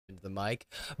into the mic.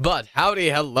 But howdy,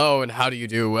 hello, and how do you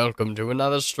do? Welcome to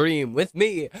another stream with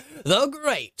me, the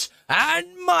great and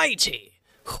mighty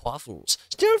Waffles.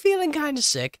 Still feeling kind of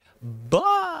sick,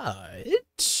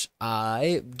 but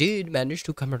I did manage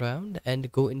to come around and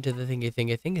go into the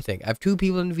thingy. I have two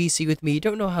people in VC with me.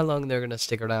 Don't know how long they're gonna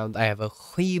stick around. I have a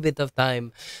wee bit of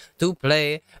time to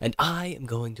play, and I am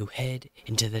going to head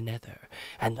into the nether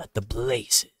and let the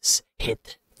blazes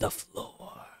hit the floor.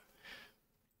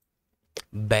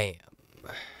 Bam.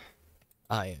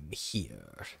 I am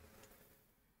here.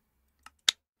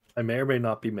 I may or may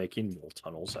not be making wool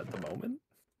tunnels at the moment.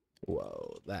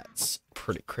 Whoa, that's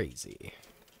pretty crazy.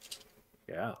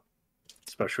 Yeah.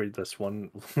 Especially this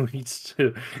one leads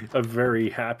to a very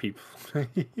happy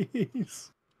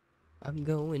place. I'm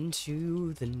going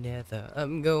to the nether.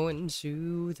 I'm going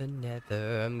to the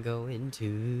nether. I'm going to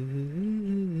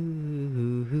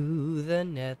the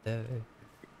nether.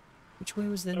 Which way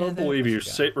was the nether? I don't believe you.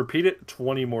 Repeat it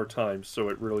 20 more times so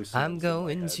it really sounds I'm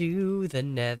going to the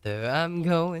nether. I'm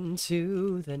going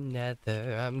to the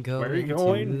nether. I'm going Where are you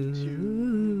going?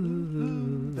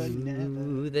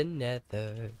 to the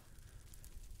nether.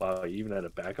 Wow, you even had a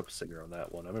backup singer on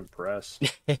that one. I'm impressed.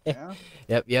 Yeah.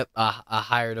 Yep. I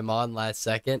hired him on last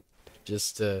second.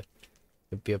 Just to...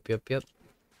 Yep.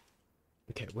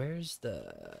 Okay, where's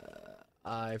the...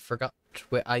 I forgot...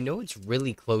 I know it's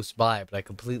really close by, but I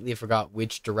completely forgot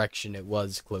which direction it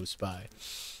was close by.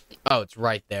 Oh, it's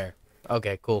right there.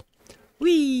 Okay, cool.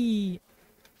 Whee!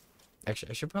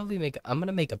 Actually, I should probably make... I'm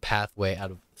gonna make a pathway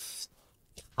out of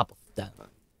cobblestone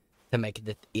to make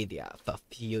this easier for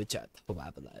future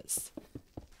travelers.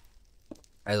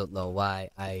 I don't know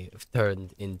why I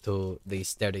turned into the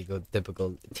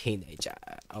stereotypical teenager.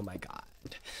 Oh my god.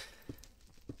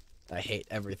 I hate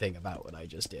everything about what I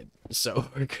just did. So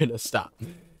we're gonna stop.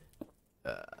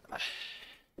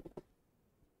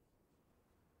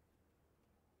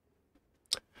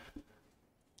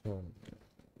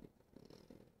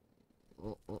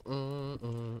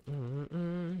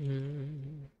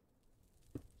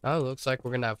 Oh, looks like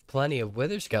we're gonna have plenty of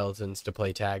wither skeletons to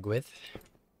play tag with.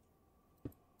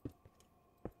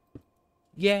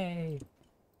 Yay!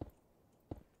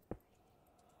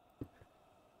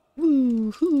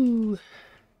 Woohoo!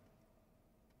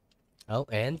 Oh,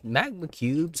 and magma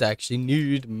cubes. I actually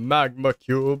need magma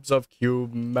cubes of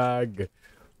cube mag.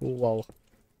 Whoa.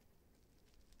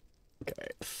 Okay,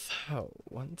 so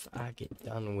once I get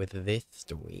done with this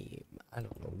stream, I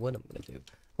don't know what I'm gonna do.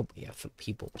 Hope we have some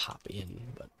people pop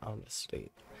in, but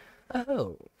honestly.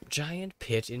 Oh, giant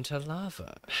pit into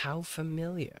lava. How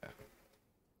familiar.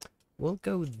 We'll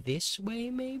go this way,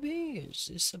 maybe? Is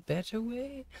this a better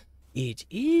way? It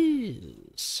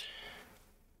is.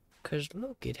 Cause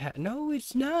look, no,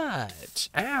 it's not.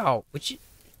 Ow!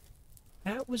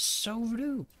 That was so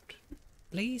rude.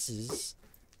 Blazes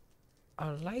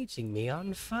are lighting me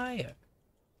on fire.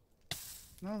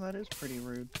 No, that is pretty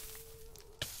rude.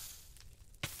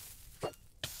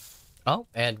 Oh,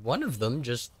 and one of them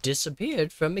just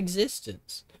disappeared from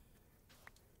existence.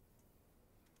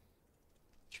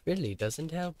 Which really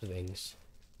doesn't help things.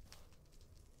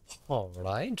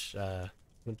 Alright,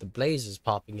 with the blazes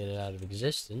popping in and out of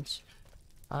existence,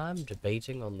 I'm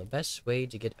debating on the best way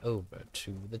to get over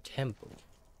to the temple.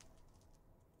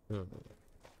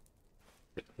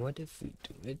 What if we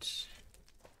do it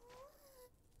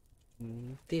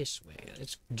this way?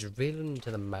 Let's drill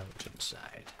into the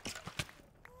mountainside.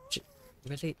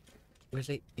 Really?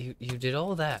 You did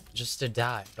all that just to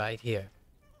die right here.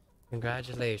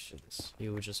 Congratulations.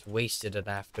 You just wasted an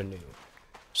afternoon.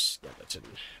 Skeleton.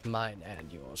 Mine and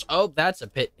yours. Oh, that's a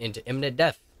pit into imminent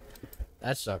death.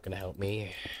 That's not gonna help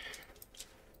me.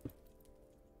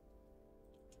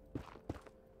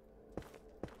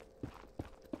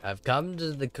 I've come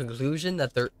to the conclusion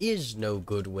that there is no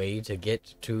good way to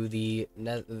get to the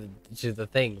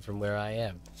thing from where I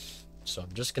am. So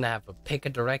I'm just gonna have to pick a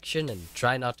direction and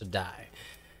try not to die.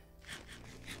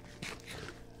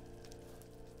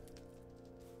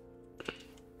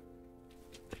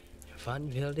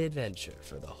 Fun-filled adventure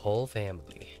for the whole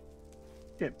family.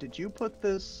 Chip, did you put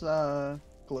this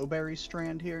glowberry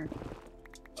strand here?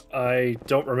 I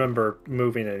don't remember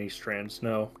moving any strands,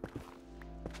 no.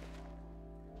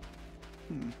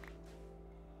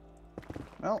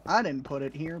 Well, I didn't put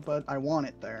it here, but I want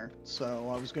it there, so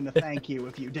I was gonna thank you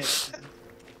if you did.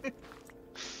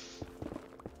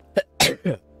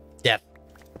 Death.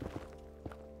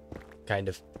 Kind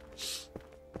of.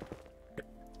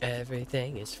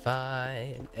 Everything is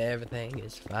fine, everything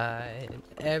is fine,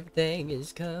 everything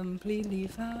is completely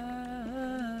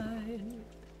fine.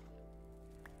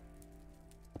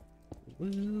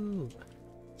 Woo.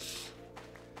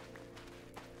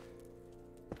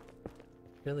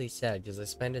 really sad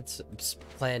because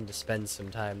planned to spend some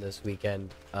time this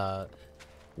weekend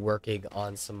working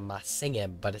on some my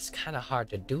singing, but it's kind of hard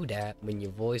to do that when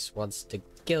your voice wants to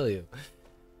kill you.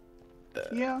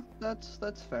 Yeah, that's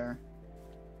fair.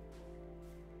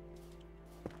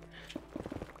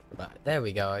 But there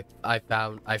we go. I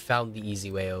found the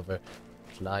easy way over.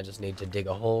 So now I just need to dig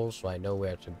a hole so I know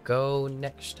where to go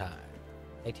next time.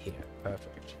 Right here.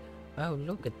 Perfect. Oh,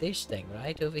 look at this thing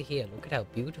right over here. Look at how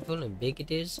beautiful and big it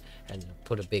is. And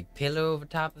put a big pillar over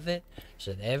top of it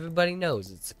so that everybody knows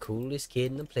it's the coolest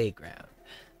kid in the playground.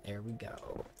 There we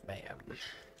go. Bam.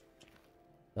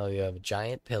 Now you have a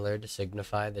giant pillar to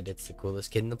signify that it's the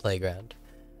coolest kid in the playground.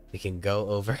 We can go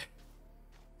over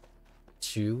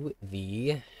to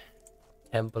the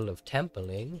Temple of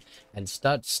Templing and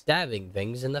start stabbing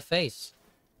things in the face.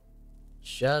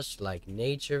 Just like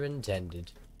nature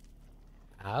intended.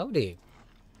 Howdy.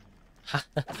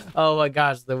 Oh my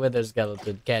gosh, the wither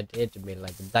skeleton can't hit me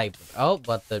like a diaper. Oh,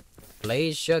 but the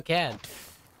blaze sure can.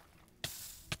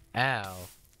 Ow.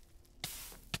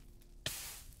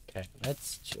 Okay,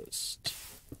 let's just...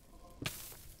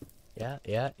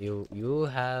 Yeah, you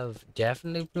have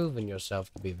definitely proven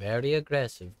yourself to be very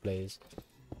aggressive, Blaze.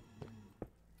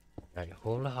 I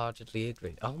wholeheartedly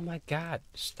agree. Oh my god,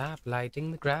 stop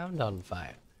lighting the ground on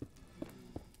fire.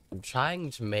 I'm trying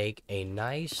to make a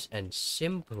nice and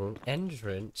simple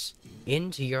entrance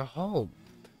into your home.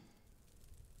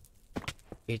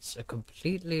 It's a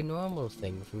completely normal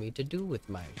thing for me to do with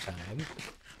my time,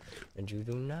 and you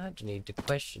do not need to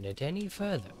question it any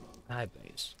further. Hi,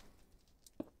 Blaze.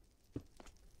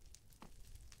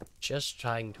 Just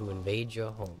trying to invade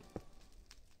your home.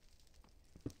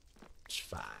 It's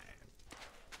fine.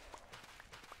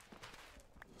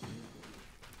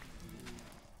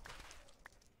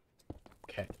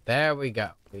 Okay, there we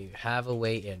go. We have a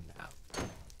way in now.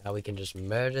 Now we can just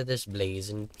murder this Blaze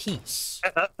in peace.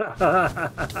 What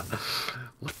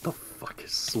the fuck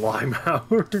is slime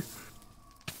hour?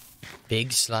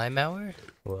 Big slime hour?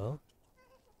 Well,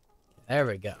 there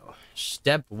we go.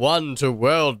 Step 1 to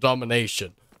world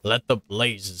domination. Let the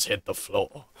blazes hit the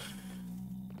floor.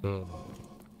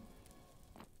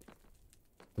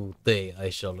 Today I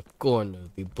shall corner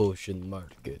the potion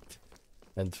market.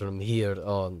 And from here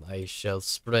on, I shall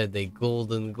spread a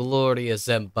golden, glorious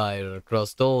empire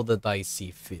across all that I see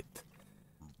fit.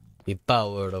 The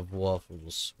power of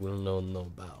waffles will know no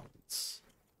bounds.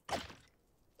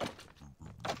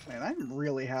 Man, I'm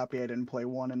really happy I didn't play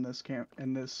one in this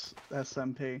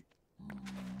SMP.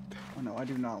 Oh no, I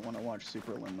do not want to watch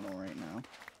Superliminal right now.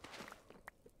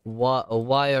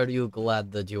 Why are you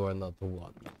glad that you are not the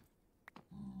one?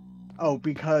 Oh,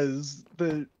 because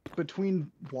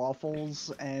between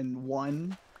Waffles and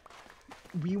one,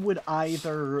 we would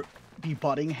either be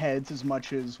butting heads as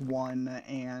much as one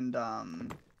and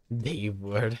Dave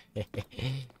word.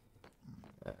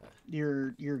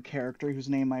 your character whose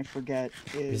name I forget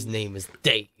is His name is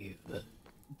Dave.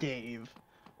 Dave,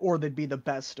 or they'd be the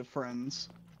best of friends.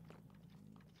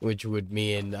 Which would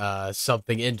mean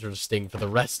something interesting for the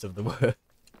rest of the world.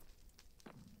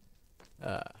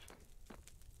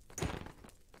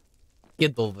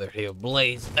 Get over here,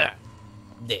 Blaze.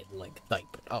 Dead like a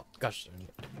diaper. Oh gosh,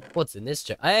 what's in this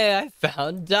chest? Hey, I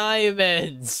found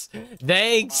diamonds.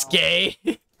 Thanks, Gay.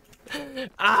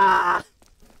 Ah,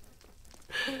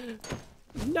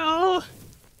 no.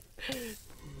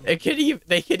 They could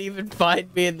even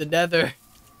find me in the Nether.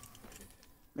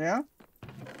 Yeah.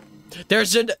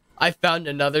 I found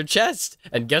another chest,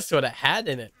 and guess what it had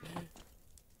in it?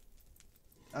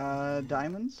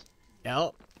 Diamonds?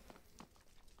 Yep.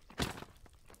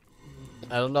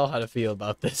 I don't know how to feel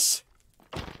about this.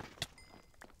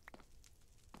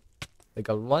 Like,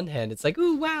 on one hand, it's like,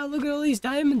 ooh, wow, look at all these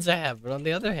diamonds I have. But on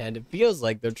the other hand, it feels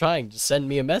like they're trying to send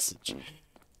me a message.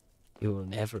 You will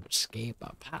never escape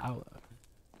our power.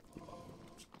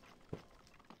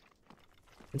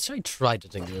 And so I tried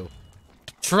it to you.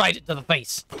 Tried it to the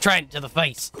face. Tried it to the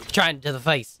face. Tried it to the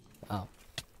face. Oh.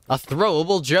 A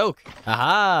throwable joke.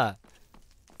 Aha.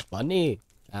 Funny.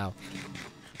 Ow.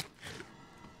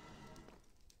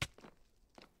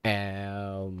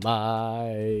 Ow,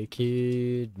 my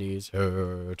kidneys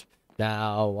hurt.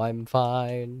 Now I'm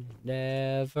fine.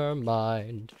 Never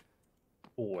mind.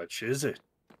 Which is it?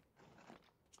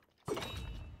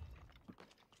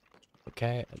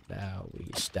 Okay, and now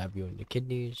we stab you in the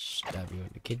kidneys, stab you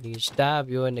in the kidneys, stab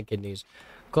you in the kidneys.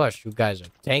 Of course, you guys are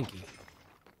tanky.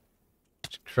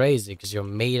 It's crazy because you're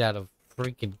made out of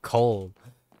freaking coal.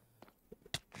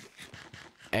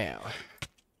 Ow.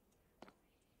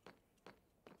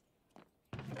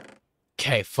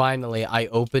 Okay, finally, I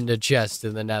opened a chest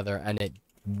in the Nether and it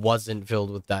wasn't filled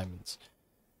with diamonds.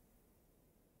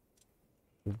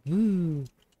 Woo.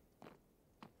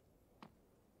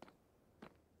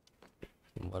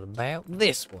 What about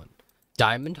this one?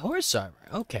 Diamond horse armor.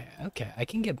 Okay, okay. I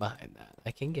can get behind that.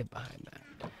 I can get behind that.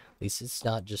 At least it's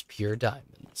not just pure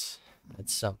diamonds.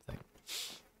 That's something.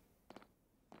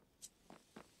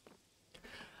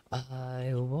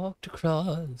 I walked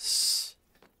across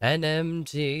an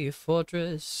empty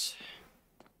fortress.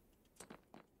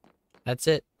 That's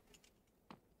it.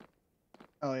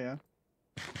 Oh yeah.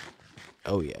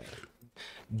 Oh yeah.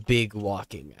 Big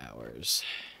walking hours.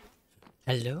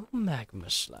 Hello, magma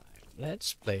slime.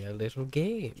 Let's play a little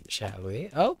game, shall we?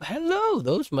 Oh, hello!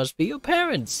 Those must be your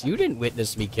parents. You didn't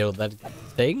witness me kill that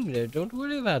thing. Don't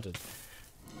worry about it.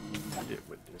 You did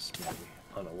witness me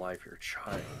unalive your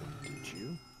child, did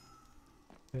you?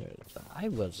 I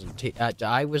wasn't.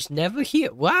 I was never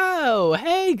here. Wow!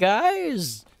 Hey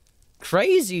guys!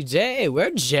 Crazy day.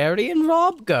 Where'd Jerry and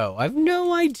Rob go? I've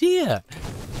no idea.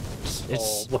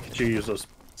 Oh, look at you use those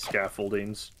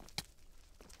scaffoldings.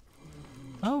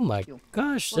 Oh my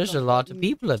gosh, there's a lot of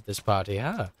people at this party,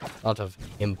 huh? A lot of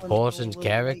important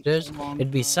characters.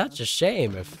 It'd be such a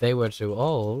shame if they were to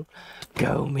all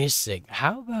go missing.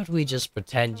 How about we just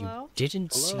pretend you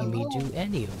didn't see me do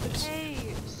any of this? Hey,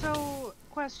 so,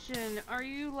 question, are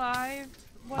you live?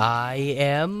 What? I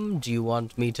am. Do you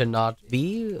want me to not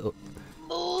be?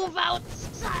 Move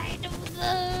outside of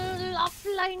the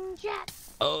offline chat.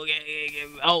 Okay.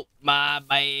 Oh, my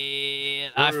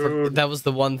bad. That was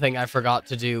the one thing I forgot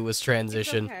to do was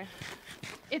transition.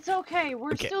 It's okay.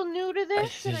 We're still new to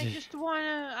this, and I just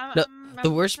wanna. The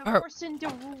worst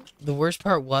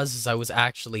part was I was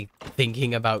actually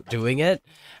thinking about doing it,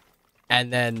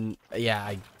 and then yeah,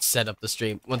 I set up the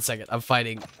stream. 1 second, I'm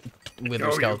fighting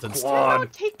wither skeletons. No,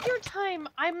 take your time.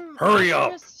 Hurry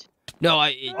up. No,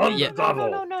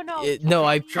 No,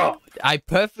 I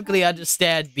perfectly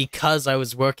understand because I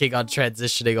was working on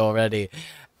transitioning already,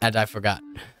 and I forgot.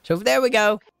 So there we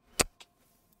go.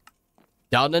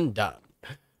 Done and done.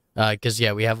 Cause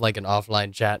yeah, we have like an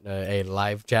offline chat and a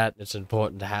live chat. It's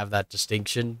important to have that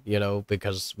distinction, you know,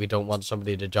 because we don't want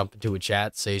somebody to jump into a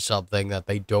chat, say something that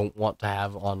they don't want to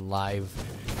have on live,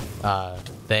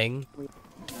 thing.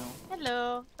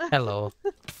 Hello. Hello.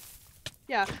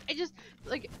 Yeah, I just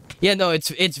like. Yeah, no,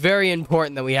 it's very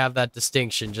important that we have that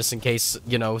distinction, just in case,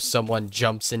 you know, someone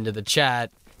jumps into the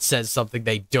chat, says something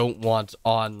they don't want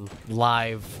on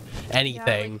live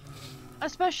anything. Yeah, like,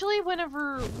 especially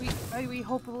whenever we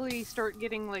hopefully start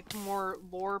getting like more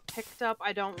lore picked up.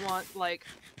 I don't want like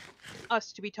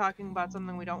us to be talking about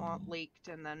something we don't want leaked,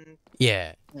 and then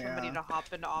somebody to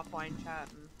hop into offline chat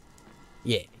and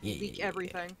leak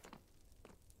everything.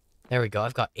 There we go.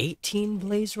 I've got 18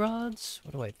 blaze rods.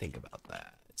 What do I think about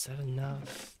that? Is that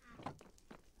enough?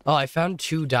 Oh, I found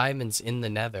 2 diamonds in the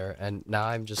nether, and now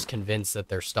I'm just convinced that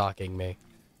they're stalking me.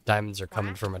 Diamonds are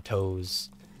coming for my toes.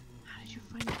 How did you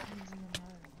find diamonds in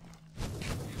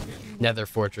the Nether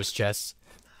fortress chests.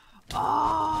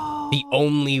 Oh! The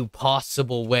only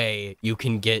possible way you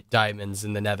can get diamonds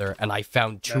in the nether, and I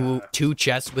found two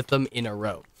chests with them in a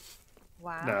row.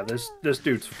 Wow. Nah, this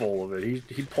dude's full of it.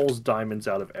 He pulls diamonds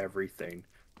out of everything.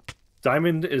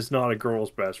 Diamond is not a girl's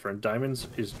best friend. Diamonds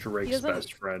is Drake's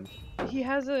best friend. He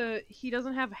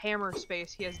doesn't have hammer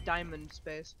space, he has diamond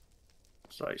space.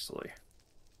 Precisely.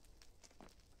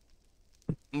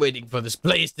 I'm waiting for this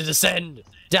blaze to descend.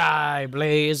 Die,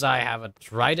 blaze. I have a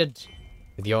trident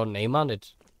with your name on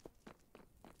it.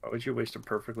 Why would you waste a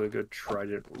perfectly good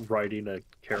trident writing a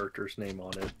character's name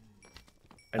on it?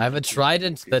 I have a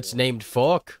trident that's named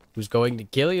Fork, who's going to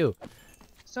kill you.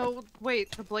 So,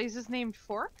 wait, the blaze is named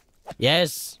Fork?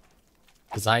 Yes.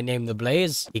 Because I named the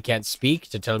blaze. He can't speak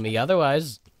to tell me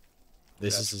otherwise.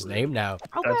 This is his name now.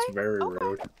 Okay, That's very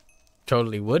rude.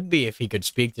 Totally would be if he could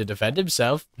speak to defend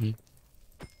himself.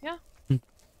 Yeah.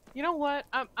 You know what?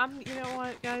 You know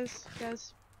what, guys?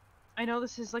 I know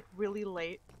this is, like, really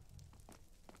late.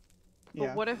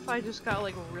 But what if I just got,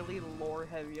 like, really lore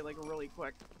heavy, like, really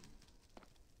quick?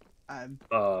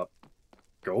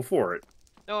 Go for it.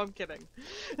 No, I'm kidding.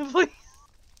 Please.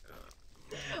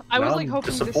 I was, like,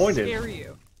 hoping to scare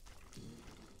you.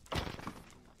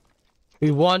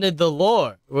 We wanted the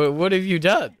lore. What have you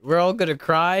done? We're all gonna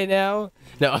cry now?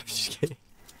 No, I'm just kidding.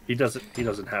 He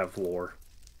doesn't have lore.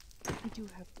 I do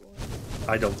have lore.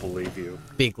 I don't believe you.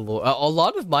 Big lore. A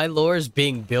lot of my lore is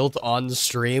being built on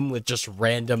stream with just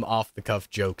random off-the-cuff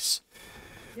jokes.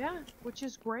 Yeah, which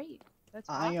is great. That's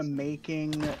I awesome. am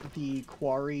making the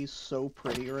quarry so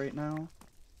pretty right now.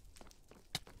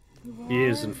 He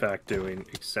is, in fact, doing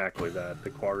exactly that. The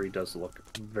quarry does look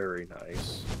very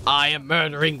nice. I am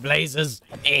murdering blazes.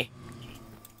 Eh.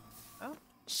 Oh.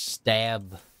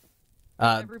 Stab.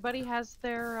 Everybody has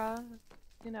their,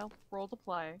 you know, role to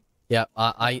play. Yeah,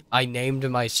 I named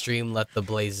my stream "Let the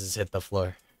Blazes Hit the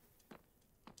Floor."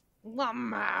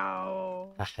 Wow.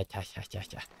 Ow,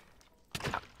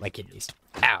 my kidneys.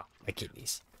 Ow, my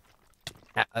kidneys.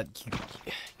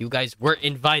 You guys weren't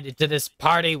invited to this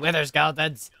party, Wither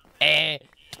Skeletons.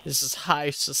 This is high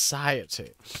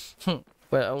society,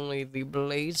 where only the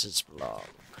Blazes belong.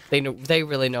 They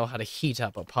really know how to heat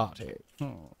up a party.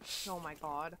 Oh my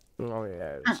god. Oh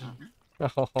yes.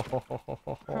 Oh.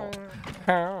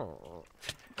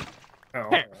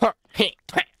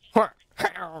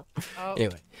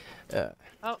 Anyway.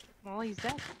 Oh, well, he's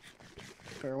dead.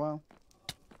 Farewell.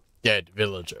 Dead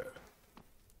villager.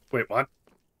 Wait, what?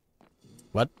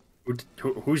 What?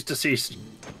 Who's deceased?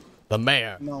 The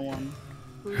mayor. No one.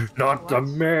 Not the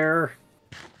mayor.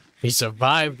 He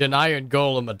survived an iron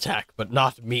golem attack, but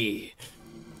not me.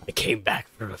 I came back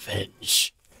for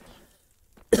revenge.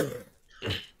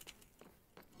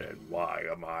 And why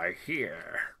am I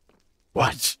here?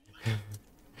 What? Oh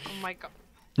my god.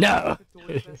 No! I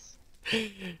believe this.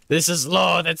 This is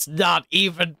lore that's not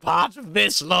even part of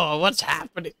this lore. What's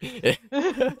happening?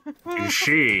 You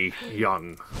see,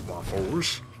 young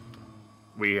Waffles,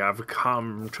 we have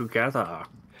come together.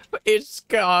 It's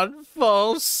gone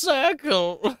full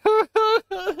circle.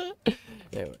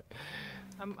 Anyway.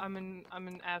 I'm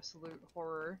in absolute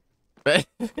horror.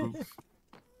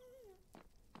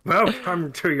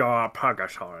 Welcome to your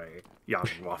purgatory, young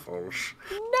Waffles.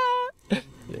 No.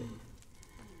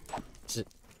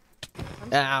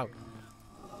 Ow.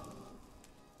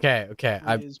 Okay.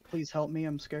 Please help me.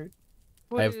 I'm scared.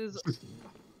 What I've- is...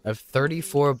 I have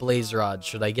 34 blaze rods.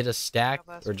 Should I get a stack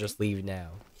that's or just leave now?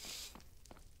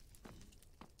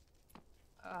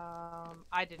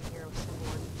 I didn't hear a single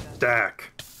word you said.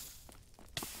 Stack.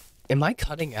 Am I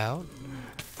cutting out?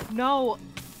 No,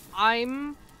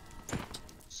 I'm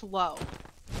slow.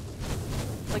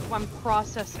 Like, I'm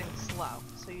processing slow,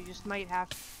 so you just might have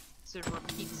to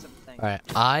repeat something. Alright,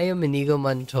 I am Inigo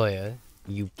Montoya.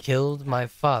 You killed my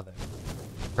father.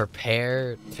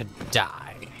 Prepare to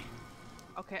die.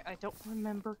 Okay, I don't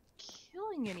remember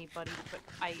killing anybody, but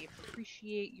I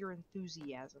appreciate your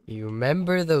enthusiasm. You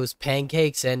remember those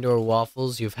pancakes and or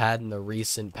waffles you've had in the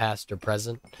recent past or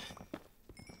present?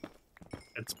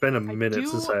 It's been a minute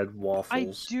since I had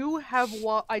waffles.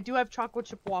 I do have chocolate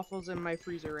chip waffles in my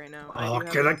freezer right now. Oh, I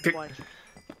do have a bunch.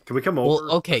 Can we come over?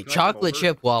 Well, okay, Can I come chocolate over?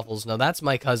 chip waffles. No, that's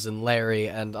my cousin Larry,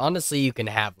 and honestly, you can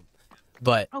have them.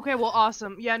 But Okay, well,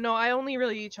 awesome. Yeah, no, I only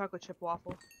really eat chocolate chip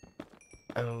waffle.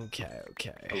 okay.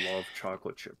 I love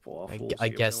chocolate chip waffles. I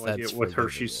You have guess no that's idea, with forgivable.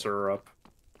 Hershey syrup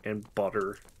and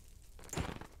butter.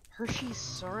 Hershey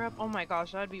syrup? Oh my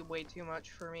gosh, that'd be way too much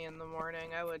for me in the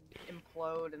morning. I would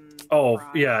implode and Oh,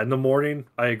 cry. yeah, in the morning,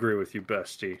 I agree with you,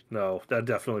 bestie. No, that'd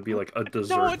definitely be like a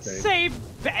dessert Don't thing. say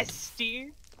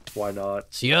bestie! Why not?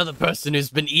 So you're the person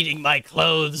who's been eating my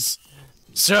clothes.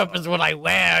 Syrup is what I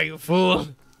wear, you fool.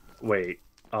 Wait,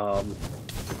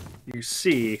 you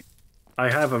see,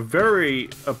 I have a very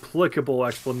applicable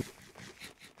explanation.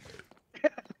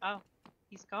 Oh,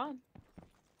 he's gone.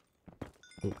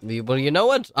 Well, you know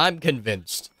what? I'm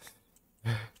convinced.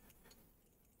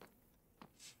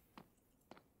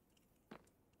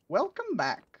 Welcome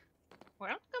back.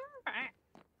 Welcome back.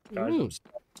 Guys,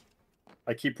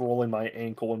 I keep rolling my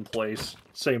ankle in place.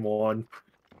 Same one.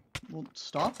 Well,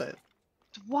 stop it.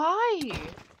 Why?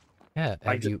 Yeah,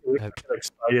 I have just you... get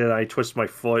excited and I twist my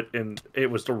foot and it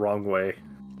was the wrong way.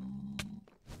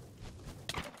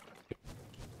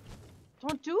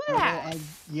 Don't do Well, that!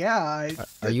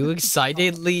 Are you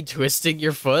excitedly twisting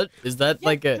your foot? Is that Yeah,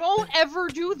 like a... Don't ever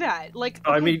do that! Like,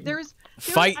 I okay, mean, there's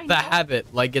Fight I the know-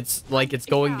 habit like it's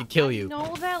going to kill you. I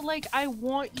know that, like, I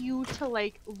want you to,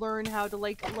 like, learn how to,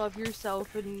 like, love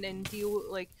yourself and deal,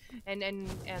 like, and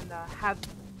have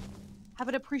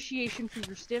an appreciation for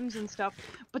your stims and stuff,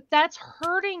 but that's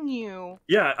hurting you.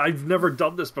 Yeah, I've never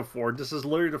done this before. This is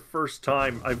literally the first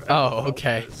time I've ever Oh, felt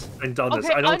okay. this and done this.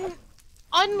 Okay, I don't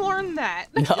unlearn that.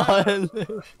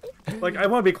 like. I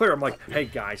want to be clear. I'm like, hey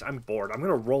guys, I'm bored. I'm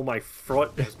gonna roll my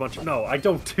foot as much. No, I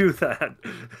don't do that.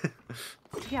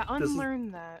 Yeah, This is-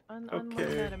 unlearn that. Unlearn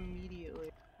Okay. that immediately.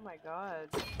 Oh my god.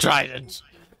 Trident.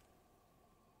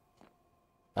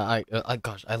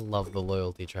 Gosh, I love the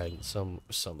loyalty trident so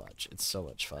much. It's so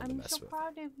much fun to I'm mess so with.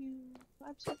 proud of you.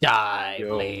 I'm so Die,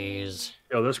 Yo. please.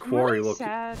 Yo, this I'm quarry really looks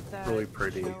sad that really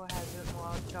pretty. Joe hasn't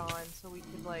logged on, so we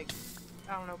could, like,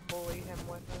 I don't know, bully him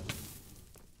with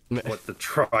it. What, the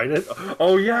trident?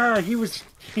 Oh yeah, he was.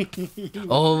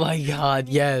 Oh my god,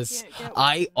 yes. Get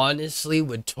I honestly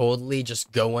would totally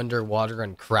just go underwater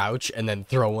and crouch and then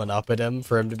throw one up at him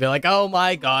for him to be like, oh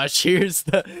my gosh, here's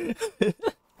the...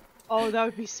 Oh, that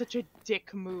would be such a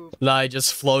dick move. And I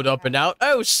just float up and out.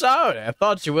 Oh, sorry, I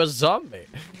thought you were a zombie.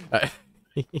 That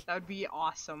would be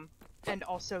awesome. And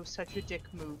also such a dick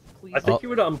move, please. I think he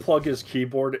would unplug his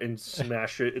keyboard and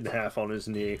smash it in half on his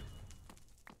knee.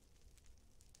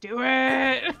 Do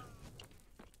it!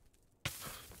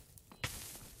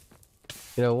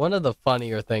 You know, one of the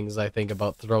funnier things I think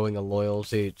about throwing a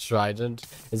loyalty trident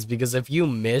is because if you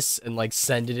miss and, like,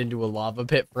 send it into a lava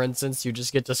pit, for instance, you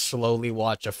just get to slowly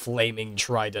watch a flaming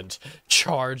trident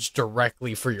charge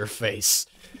directly for your face.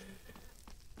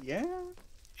 Yeah.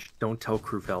 Don't tell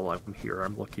Cruvel I'm here.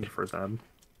 I'm looking for them.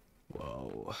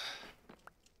 Whoa.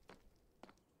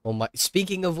 Well,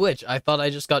 speaking of which, I thought I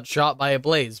just got shot by a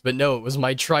blaze, but no, it was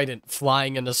my trident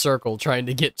flying in a circle trying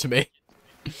to get to me.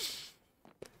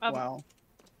 Wow.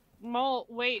 Mole,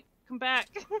 wait, come back.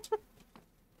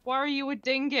 Why are you a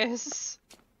dingus?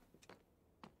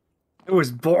 I was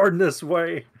born this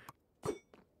way.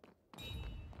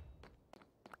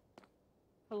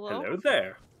 Hello? Hello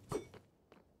there.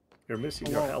 You're missing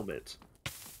your helmet.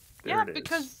 There Yeah, it is.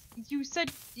 because you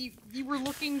said you were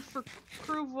looking for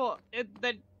Cruvel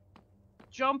that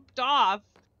jumped off,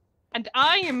 and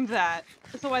I am that.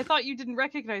 So I thought you didn't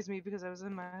recognize me because I was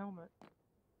in my helmet.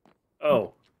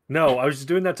 Oh, no, I was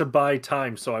doing that to buy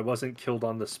time so I wasn't killed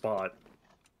on the spot.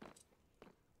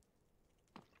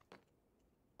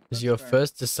 Is your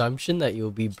first assumption that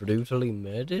you'll be brutally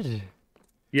murdered?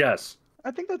 Yes.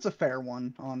 I think that's a fair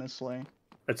one, honestly.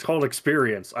 It's called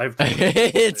experience.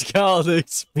 It's called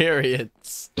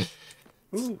experience.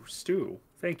 Ooh, stew.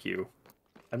 Thank you.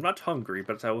 I'm not hungry,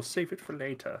 but I will save it for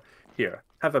later. Here,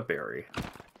 have a berry.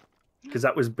 Because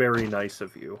that was very nice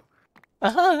of you.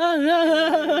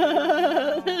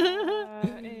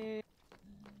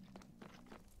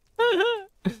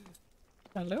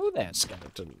 Hello there,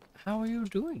 skeleton. How are you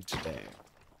doing today?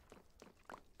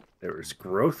 There is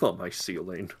growth on my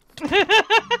ceiling.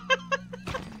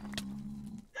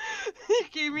 He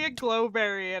gave me a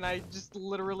glowberry and I just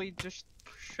literally just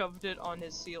shoved it on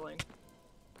his ceiling.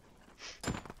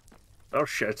 Oh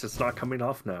shit, it's not coming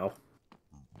off now.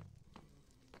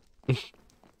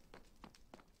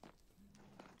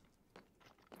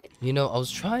 You know, I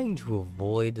was trying to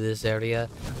avoid this area,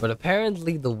 but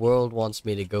apparently the world wants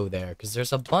me to go there, because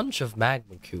there's a bunch of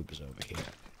magma cubes over here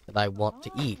that I want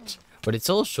to eat, but it's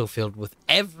also filled with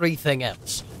everything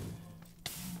else.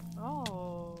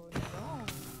 Oh, no.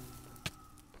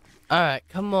 Alright,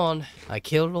 come on. I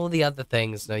killed all the other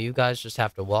things, now you guys just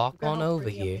have to walk Look on how over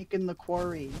pretty I'm here. making the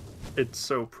quarry. It's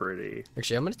so pretty.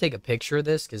 Actually, I'm going to take a picture of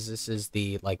this, because this is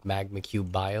the, like, magma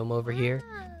cube biome over here,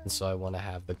 and so I want to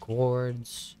have the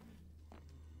quartz.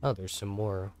 Oh, there's some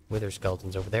more wither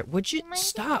skeletons over there. Would you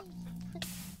stop?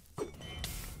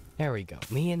 There we go.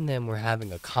 Me and them were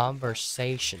having a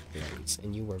conversation, Blaze,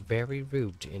 and you were very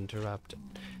rude to interrupt it.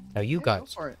 Now you Yeah, go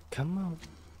guys, for it. come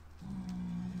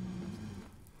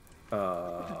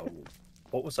on.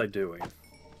 What was I doing?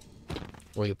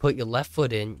 Well, you put your left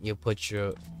foot in, you put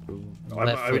your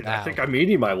left foot I out. think I'm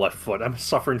eating my left foot. I'm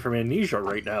suffering from amnesia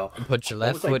right now. You put your What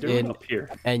left was I foot doing in, up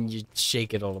here? and you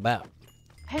shake it all about.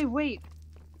 Hey, wait.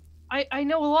 I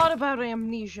know a lot about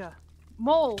amnesia.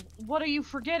 Mole, what are you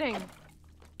forgetting?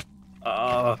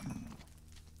 I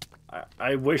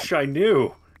wish I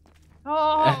knew.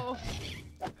 Oh,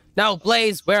 No,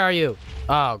 Blaze, where are you?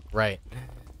 Oh, great.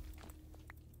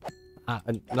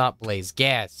 Not Blaze,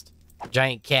 Ghast.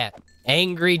 Giant cat.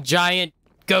 Angry giant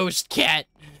ghost cat.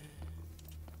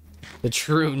 The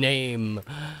true name.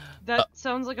 that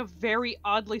sounds like a very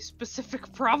oddly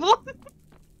specific problem.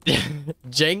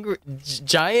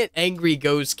 Giant angry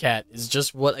ghost cat is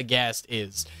just what a ghast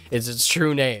is. It's its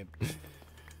true name.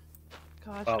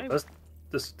 Gosh, Oh,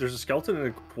 there's a skeleton in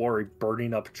a quarry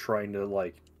burning up trying to,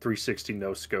 like, 360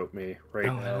 no-scope me right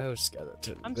now. Hello,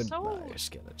 skeleton. I'm Goodbye,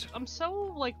 skeleton. I'm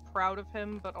so, like, proud of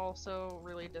him, but also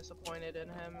really disappointed in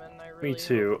him, and I really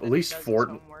too. hope that At least he does his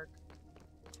Fortnite- homework.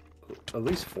 At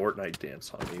least Fortnite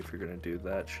dance on me if you're gonna do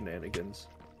that shenanigans.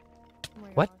 Oh my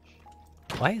What?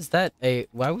 gosh. Why is that a...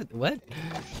 Why would... What?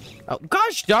 Oh,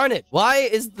 gosh darn it! Why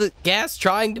is the gas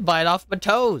trying to bite off my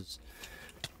toes?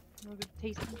 No good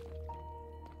tasting.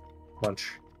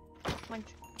 Munch. Munch.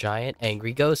 Giant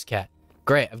angry ghost cat.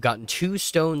 Great, I've gotten 2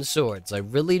 stone swords. I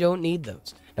really don't need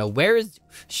those. Now, where is...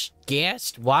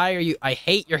 Ghast? Why are you... I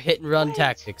hate your hit-and-run Wait.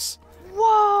 tactics.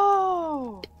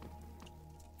 Whoa!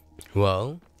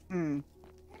 Whoa. Hmm.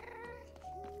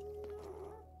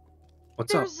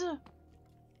 What's up? There's a...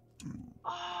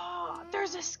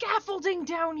 a scaffolding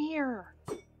down here.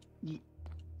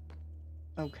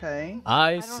 Okay.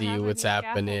 I don't see have what's any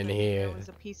happening scaffolding. here. There was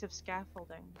a piece of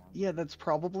scaffolding. Yeah, that's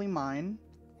probably mine.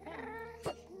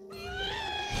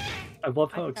 I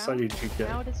love I how found excited it. you get.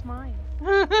 Now it is mine.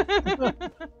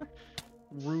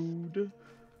 Rude.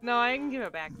 No, I can give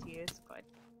it back to you. It's good.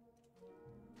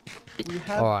 We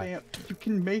have Alright. You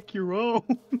can make your own.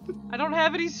 I don't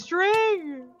have any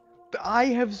string. I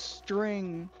have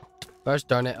string. Gosh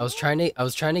darn it! I was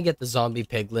trying to get the zombie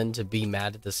piglin to be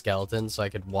mad at the skeleton, so I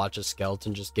could watch a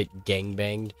skeleton just get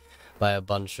gangbanged by a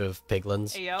bunch of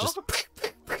piglins. Ayo. Just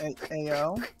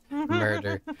Ayo.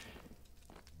 murder.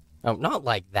 Oh, not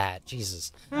like that,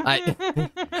 Jesus! God,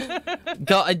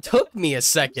 it took me a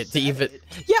second to even.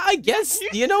 Yeah, I guess.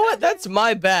 You know what? That's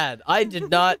my bad. I did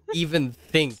not even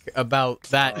think about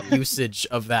that usage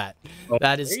of that.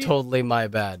 That is totally my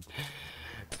bad.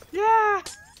 Yeah.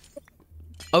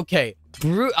 Okay,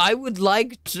 I would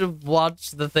like to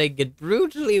watch the thing get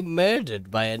brutally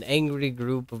murdered by an angry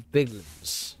group of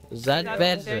piglins. Is that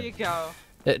better? There you go.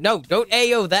 No, don't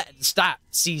AO that. Stop.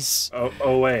 Cease. Oh,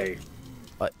 away.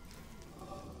 What?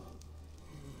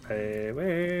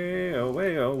 Away,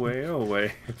 away, away,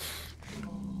 away.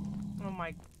 Oh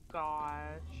my gosh.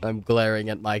 I'm glaring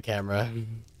at my camera.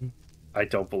 I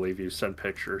don't believe you. Send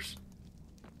pictures.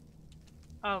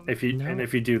 If you No. and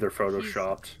if you do, they're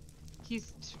photoshopped.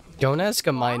 He's Don't ask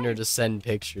a Why? miner to send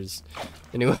pictures.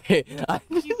 Anyway,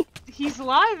 he's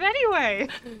live anyway.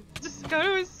 Just go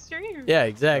to his stream. yeah, No,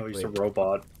 exactly. he's a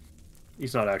robot.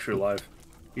 He's not actually live.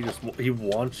 He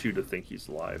wants you to think he's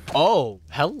live. Oh,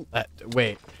 hell!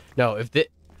 Wait, no. If the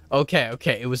okay,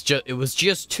 it was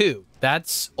just two.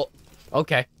 That's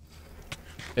okay.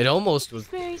 It almost was.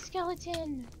 Berry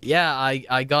skeleton. Yeah,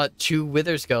 I got two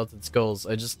wither skeleton skulls.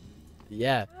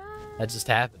 Yeah, that just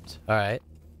happened. All right.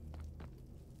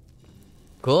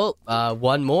 Cool.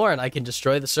 One more, and I can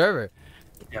destroy the server.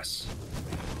 Yes.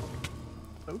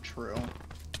 So true.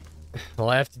 All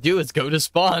I have to do is go to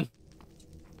spawn.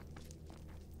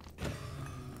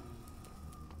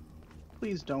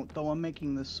 Please don't, though. I'm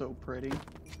making this so pretty.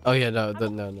 Oh yeah, no. I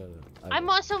I'm won't.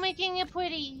 also making it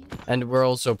pretty. And we're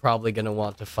also probably gonna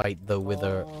want to fight the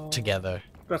wither together.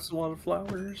 That's a lot of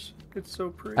flowers. It's so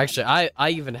pretty. Actually, I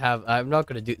even have. I'm not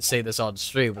gonna say this on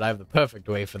stream, but I have the perfect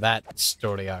way for that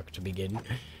story arc to begin.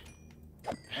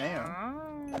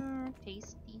 Damn.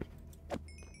 Tasty.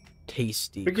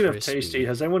 Tasty. Speaking of crispy. tasty,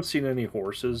 has anyone seen any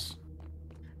horses?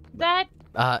 That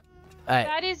Hey,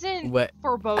 that isn't what-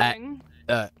 foreboding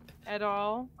uh, at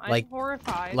all. I'm like-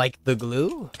 horrified. like the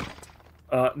glue?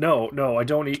 No, I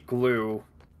don't eat glue,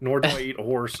 nor do I eat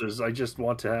horses. I just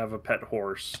want to have a pet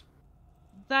horse.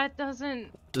 that doesn't.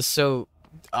 So,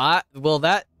 well,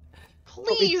 that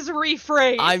Please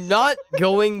rephrase. I'm not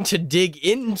going to dig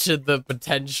into the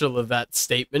potential of that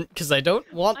statement because I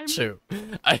don't want to.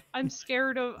 I'm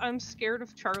scared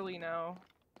of Charlie now.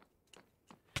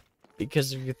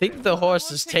 Because if you think the horse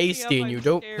Someone is pick me tasty up, and you I'm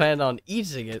don't scared. plan on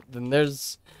eating it, then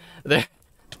there.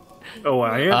 Oh,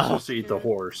 I am Uh, supposed to eat the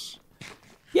horse.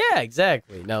 Yeah,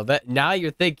 exactly. Now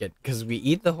you're thinking because we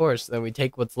eat the horse, then we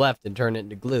take what's left and turn it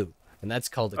into glue, and that's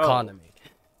called Oh. economy.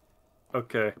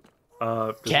 Okay. Does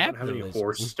anyone have any Capitalism.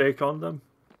 horse steak on them?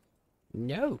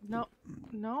 No,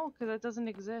 No, because that doesn't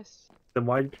exist. Then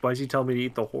why is he telling me to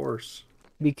eat the horse?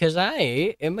 because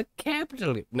I am a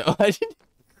capitalist. No, I didn't.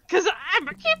 Because I'm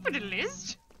a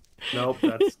capitalist. Nope,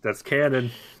 that's canon.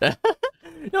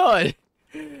 No,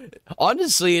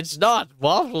 honestly, it's not.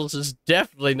 Waffles is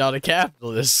definitely not a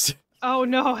capitalist. Oh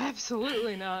no,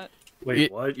 absolutely not.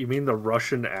 Wait, what? You mean the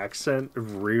Russian accent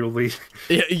really?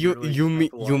 Yeah, Really you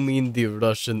capitalized. mean the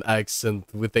Russian accent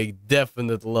with a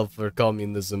definite love for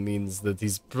communism means that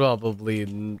he's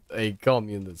probably a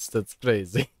communist. That's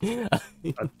crazy.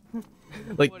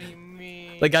 Like, What do you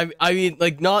mean? like I mean,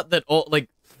 like not that all like,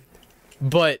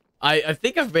 but I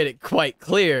think I've made it quite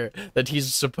clear that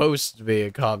he's supposed to be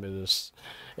a communist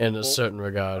in a certain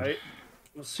regard.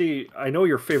 See, I know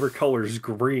your favorite color is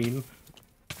green,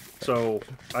 so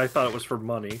I thought it was for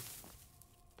money.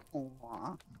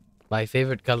 Aw. My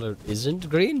favorite color isn't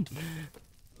green.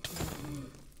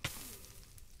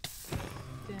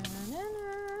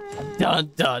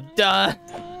 Dun dun dun!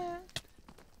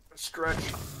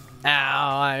 Stretch.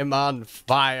 Ow, I'm on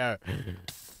fire.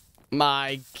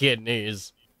 My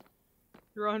kidneys.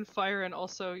 You're on fire, and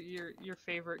also your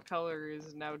favorite color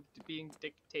is now being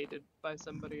dictated by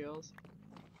somebody else.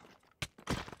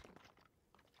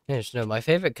 Yes, no, my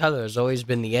favorite color has always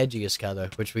been the edgiest color,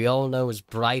 which we all know is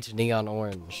bright neon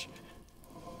orange.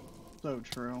 So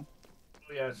true.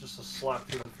 Oh, yeah, it's just a slap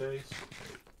to the face.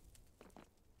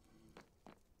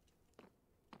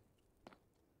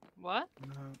 What?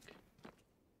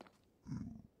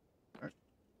 Okay.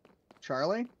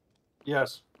 Charlie?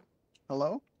 Yes.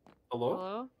 Hello?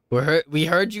 Hello? Hello? We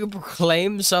heard you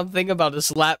proclaim something about a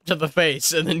slap to the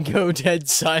face and then go dead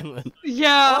silent.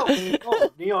 Yeah. Oh,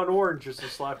 neon orange is a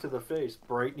slap to the face.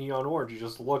 Bright neon orange. You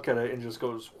just look at it and just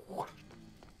goes.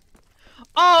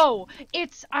 Oh,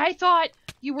 I thought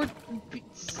you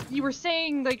were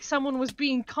saying like someone was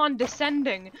being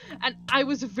condescending, and I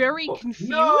was very confused.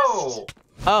 No!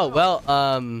 Oh, well,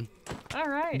 All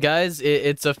right. guys,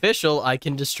 it's official. I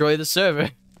can destroy the server.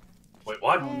 Wait,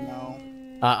 what? Oh no.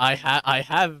 I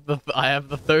have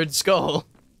the third skull.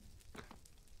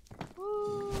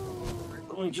 Woo.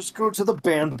 Let me just go to the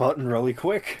ban button really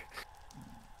quick.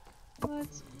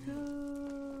 Let's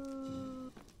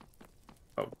go.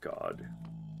 Oh god.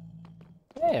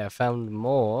 Hey, I found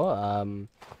more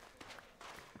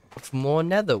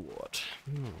netherwort.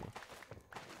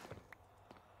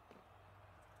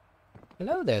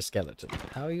 Hello there, skeleton.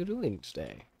 How are you doing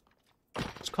today?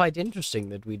 It's quite interesting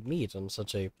that we'd meet on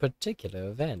such a particular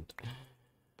event.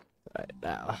 Right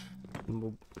now.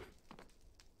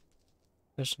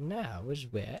 Because now is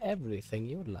where everything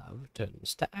you love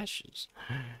turns to ashes.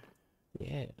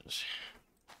 Yes.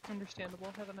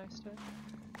 Understandable. Have a nice day.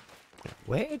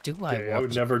 Where do I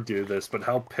would never do this, but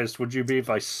how pissed would you be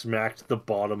if I smacked the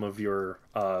bottom of your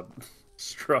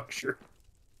structure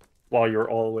while you're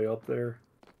all the way up there?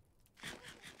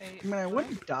 I mean, I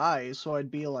wouldn't die, so I'd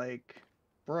be like,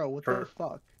 bro, what the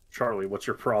fuck? Charlie, what's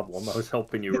your problem? I was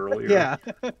helping you earlier. Yeah.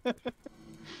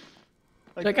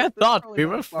 Like, I that's thought probably we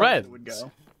how were far it would friends.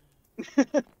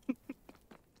 go.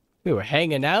 We were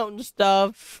hanging out and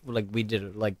stuff. Like, we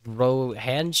did, like, bro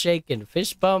handshake and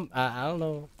fist bump. I don't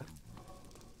know.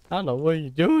 I don't know what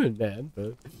you're doing, man,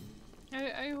 but...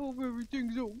 I hope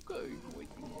everything's okay.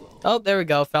 Oh, there we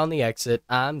go. Found the exit.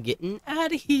 I'm getting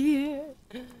out of here.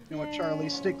 You know what, Charlie?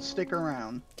 Stick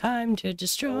around. Time to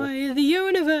destroy the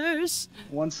universe.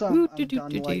 Once I'm done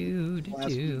lighting the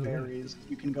last few berries,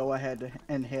 you can go ahead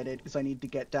and hit it, because I need to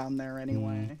get down there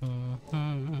anyway.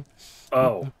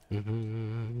 Oh.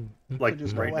 Like, So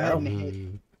just right go ahead now? and hit.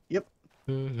 Yep.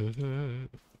 Woo!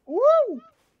 Woo!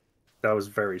 That was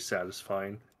very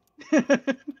satisfying.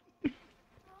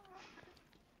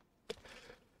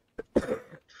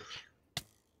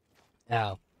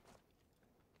 Ow.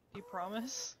 You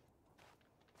promise?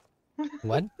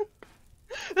 What?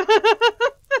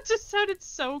 That just sounded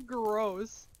so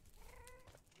gross.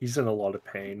 He's in a lot of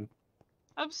pain.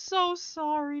 I'm so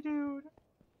sorry, dude.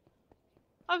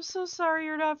 I'm so sorry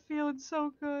you're not feeling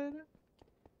so good.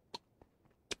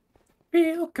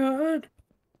 Feel good.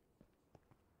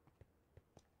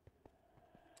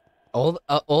 All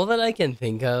that I can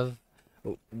think of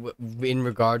in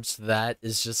regards to that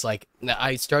is just like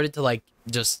I started to like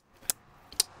just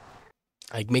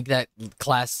like make that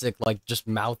classic like just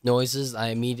mouth noises. I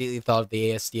immediately thought of the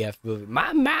ASDF movie.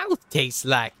 My mouth tastes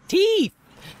like teeth.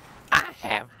 I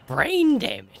have brain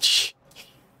damage.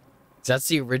 That's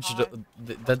the original.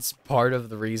 That's part of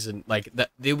the reason. Like that,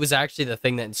 it was actually the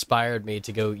thing that inspired me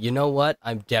to go. You know what?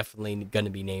 I'm definitely gonna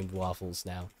be named Waffles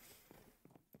now.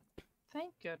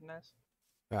 Thank goodness.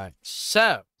 Right.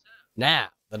 So now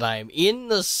that I am in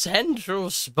the central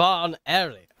spawn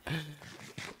area,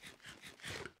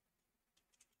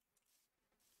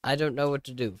 I don't know what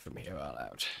to do from here on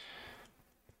out.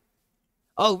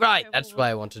 Oh, right. That's why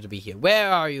I wanted to be here. Where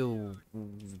are you,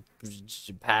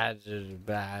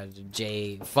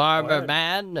 J Farmer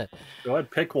Man? Go ahead,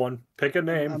 pick one. Pick a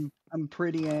name. I'm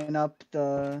prettying up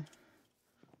the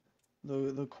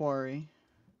quarry.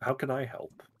 How can I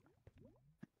help?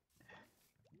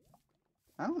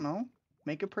 I don't know.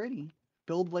 Make it pretty.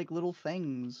 Build like little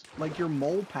things. Like your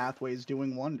mole pathway's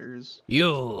doing wonders.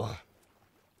 You.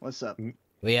 What's up?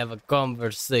 We have a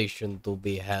conversation to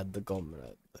be had,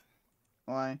 comrade.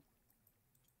 Why?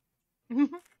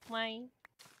 Why?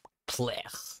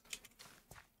 Plech.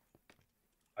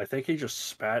 I think he just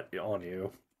spat on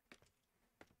you.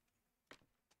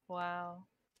 Wow.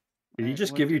 Did he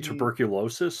just give you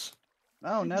tuberculosis?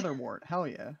 Oh, netherwart. Hell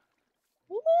yeah.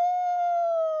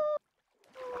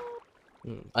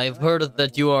 I've heard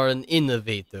that you are an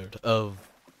innovator of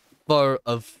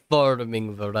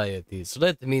farming varieties.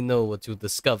 Let me know what you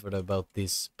discovered about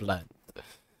this plant.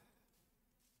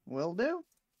 Will do.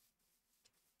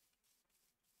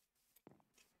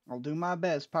 I'll do my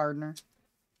best, partner.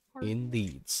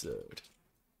 Indeed, sir.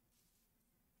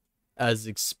 As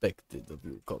expected of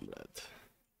you, comrade.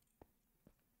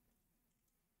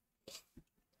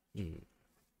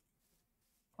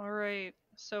 Alright,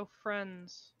 so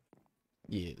friends.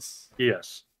 Yes.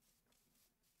 Yes.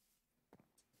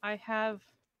 I have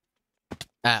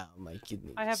Ow, my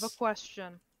kidneys. I have a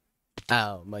question.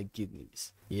 Ow, my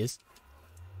kidneys. Yes?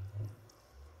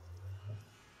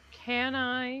 Can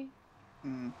I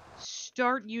Mm.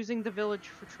 start using the village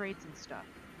for trades and stuff?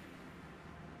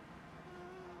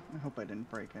 I hope I didn't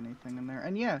break anything in there.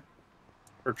 And yeah,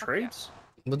 For yeah. trades?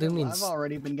 What do you mean? I've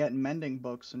already been getting mending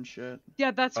books and shit. Yeah,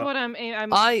 that's Oh. what I'm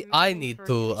I aiming need for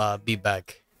to getting be there.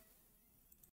 back.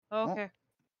 Okay.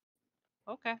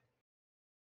 Okay.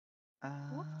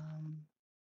 Um,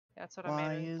 That's what I'm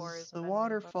why aiming for. is Is a the mending book.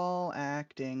 waterfall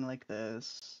acting like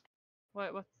this?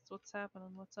 What's happening?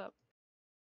 What's up?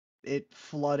 It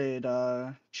flooded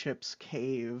Chip's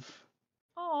cave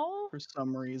Oh. for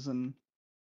some reason,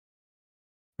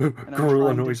 and I'm Gorilla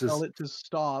trying to noises. tell it to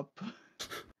stop.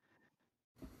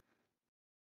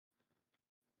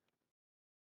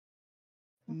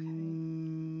 Okay.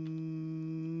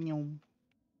 Mm,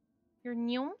 You're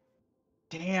new?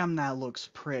 damn, that looks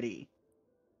pretty.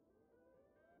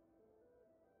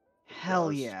 Hell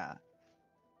does. yeah,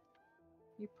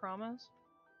 You promise?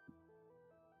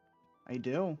 I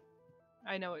do.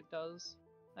 I know it does.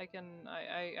 I can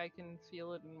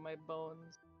feel it in my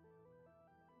bones.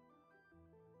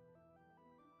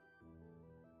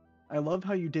 I love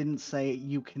how you didn't say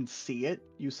you can see it.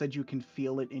 You said you can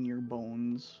feel it in your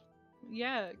bones.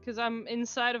 Yeah, because I'm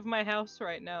inside of my house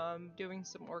right now. I'm doing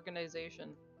some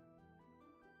organization.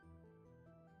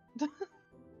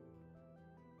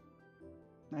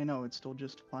 I know, it's still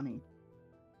just funny.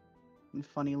 And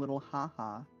funny little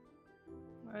haha.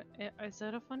 Is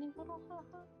that a funny little haha?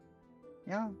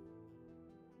 Yeah.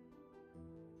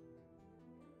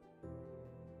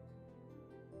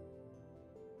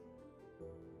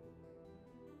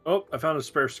 Oh, I found a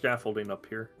spare scaffolding up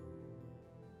here.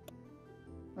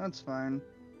 That's fine.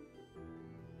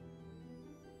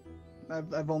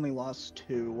 I've only lost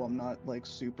 2. I'm not like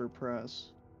super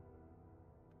pressed.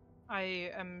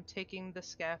 I am taking the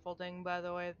scaffolding, by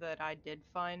the way, that I did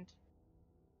find,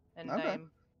 and Okay. I'm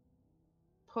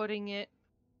putting it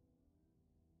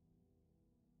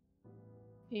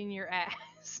in your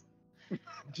ass.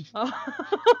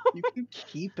 You can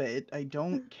keep it. I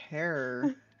don't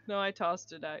care. No, I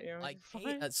tossed it at you. I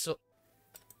Fine. can't, so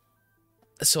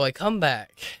I come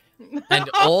back, and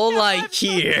all I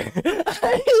hear.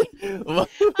 What?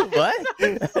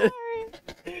 I'm sorry.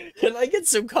 Can I get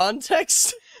some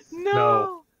context?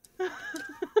 No.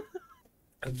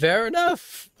 Fair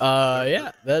enough.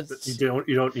 Yeah, that's You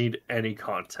don't need any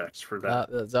context for that.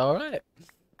 that's all right.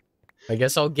 I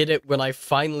guess I'll get it when I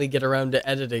finally get around to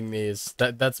editing these.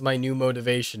 That's my new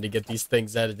motivation to get these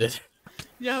things edited.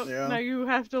 Yep, Yeah. now you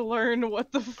have to learn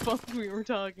what the fuck we were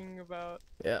talking about.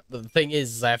 Yeah, but the thing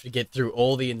is, I have to get through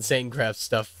all the Insane Craft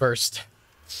stuff first.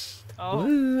 Oh.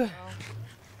 Woo. Well,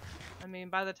 I mean,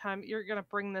 by the time you're gonna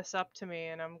bring this up to me,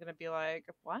 and I'm gonna be like,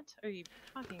 "What are you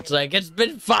talking It's about?" like, it's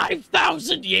been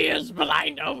 5,000 years, but I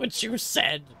know what you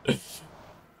said.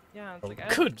 Yeah, it's Oh, like,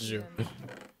 could you?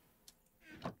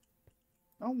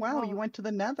 Oh wow, you Oh. went to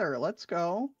the Nether. Let's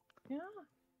go. Yeah.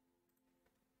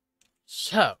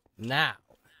 So, now,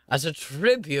 as a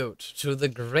tribute to the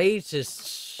greatest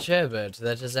sherbet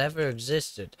that has ever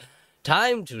existed,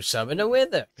 time to summon a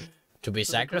wither to be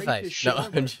For the greatest sacrificed. No, I'm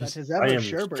sherbet just... that has ever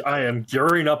sherbet. I am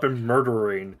gearing up and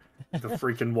murdering the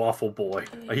freaking waffle boy.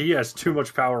 He has too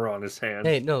much power on his hands.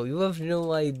 Hey, no, you have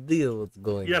no idea what's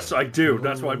going on. Yes, I do. No,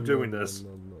 That's why I'm no, doing no, this.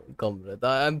 No. Comrade,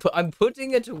 I'm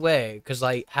putting it away because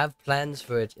I have plans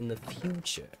for it in the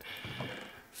future.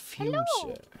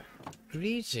 Hello.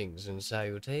 Greetings and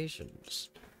salutations,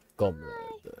 comrade.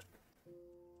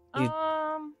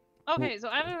 Okay, so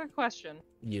I have a question.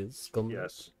 Yes, comrade.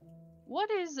 Yes. What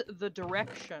is the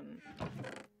direction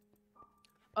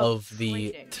Of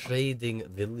the trading? trading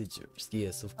villagers,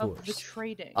 yes, of Of the course.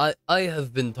 trading? I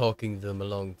have been talking to them a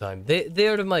long time.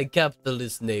 They're my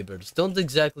capitalist neighbors. Don't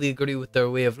exactly agree with their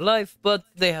way of life, but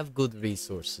they have good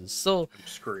resources. So I'm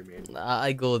screaming.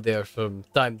 I go there from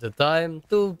time to time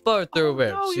to barter Oh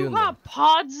wares. no, you know. got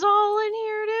pods all in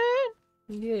here, dude.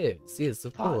 Yes,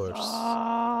 of course.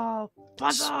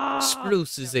 Puzzle.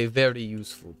 Spruce is a very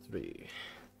useful tree.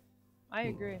 I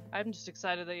agree. I'm just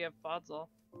excited that you have podzol.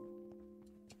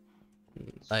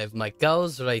 I have my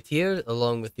cows right here,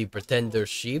 along with the pretender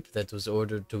sheep that was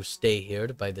ordered to stay here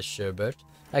by the sherbet.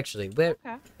 Actually, where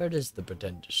is the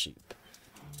pretender sheep?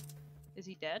 Is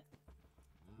he dead?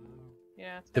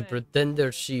 Yeah, it's The kinda...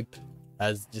 pretender sheep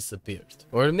has disappeared,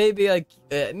 or maybe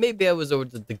I was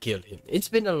ordered to kill him. It's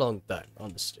been a long time,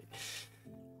 honestly.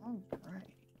 Alright.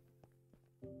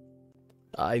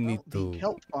 I need The to.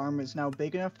 kelp farm is now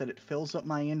big enough that it fills up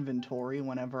my inventory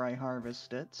whenever I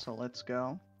harvest it, so let's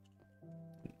go.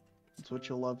 Let's what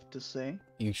you'll love to see.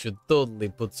 You should totally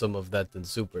put some of that in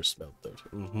super smelter.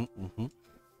 I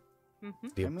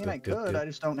mean, I could. I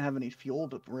just don't have any fuel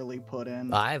to really put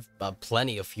in. I have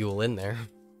plenty of fuel in there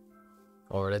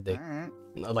already. Alright.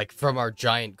 Like from our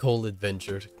giant coal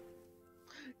adventure.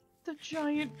 The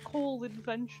giant coal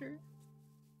adventure.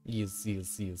 Yes.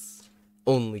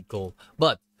 Only coal.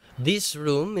 But this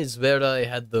room is where I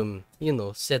had them,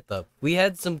 set up. We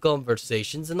had some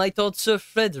conversations, and I taught Sir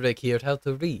Frederick here how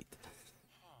to read.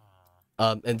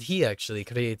 And he actually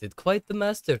created quite the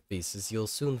masterpiece, as you'll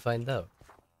soon find out.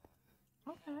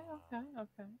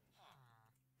 Okay.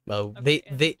 Well,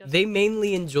 Okay, they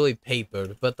mainly enjoy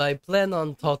paper, but I plan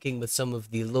on talking with some of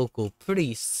the local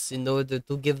priests in order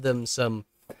to give them some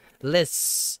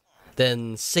less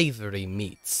than savory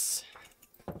meats.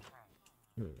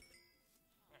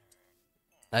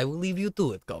 I will leave you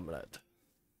to it, comrade.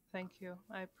 Thank you.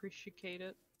 I appreciate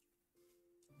it.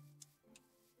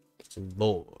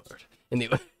 Lord.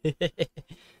 Anyway.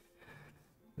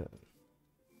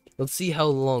 Let's see how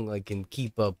long I can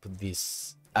keep up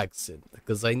this accent,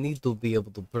 because I need to be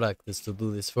able to practice to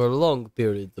do this for a long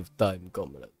period of time,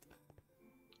 comrade.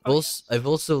 Yes. I've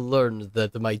also learned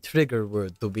that my trigger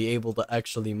word to be able to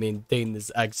actually maintain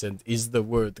this accent is the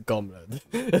word comrade.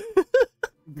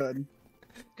 Good.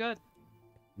 Good.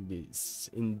 Yes,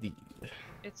 indeed.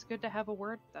 It's good to have a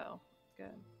word, though. Good.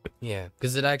 Yeah,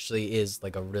 because it actually is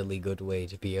like a really good way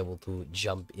to be able to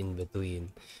jump in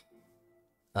between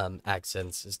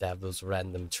accents, is to have those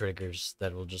random triggers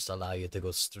that will just allow you to go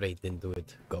straight into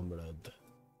it, comrade.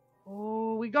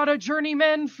 Oh, we got a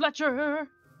journeyman, Fletcher!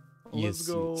 Let's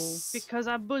go. Yes. Because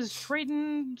I was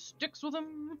trading sticks with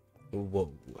him.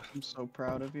 Whoa. I'm so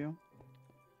proud of you.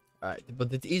 Alright,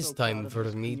 but it is So proud time of for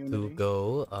this me to community.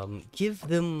 go, give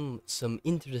them some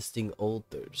interesting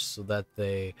altars so that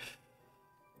they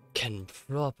can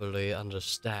properly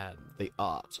understand the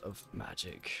art of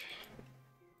magic.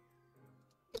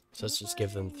 So let's just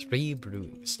give them 3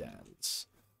 brewing stands.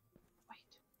 Wait.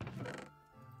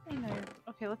 I know.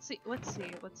 Okay, let's see.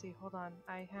 Hold on.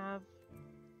 I have...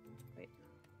 Wait.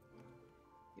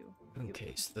 You.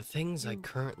 Okay, so the things I you-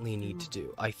 currently need to you.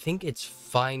 do. I think it's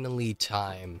finally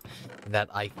time that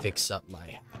I fix up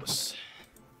my house.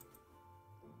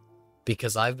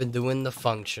 Because I've been doing the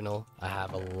functional. I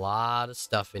have a lot of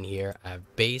stuff in here. I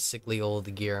have basically all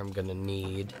the gear I'm gonna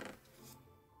need.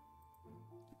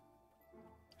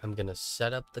 I'm gonna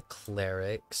set up the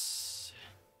clerics.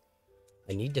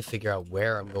 I need to figure out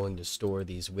where I'm going to store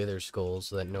these wither skulls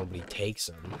so that nobody takes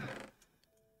them.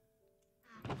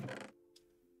 I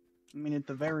mean, at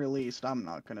the very least, I'm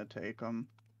not gonna take them.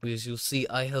 Because you see,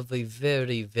 I have a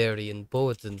very, very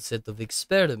important set of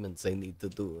experiments I need to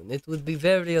do, and it would be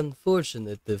very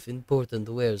unfortunate if important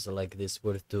wares like this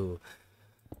were to,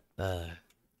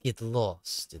 get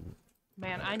lost. And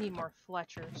Man, I need more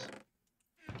Fletchers.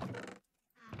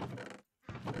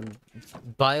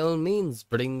 by all means,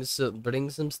 bring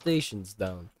some stations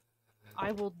down.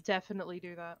 I will definitely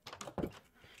do that.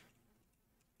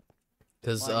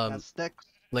 Because, Like, has sticks.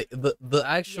 like, the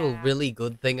actual Yeah. really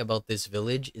good thing about this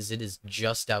village is it is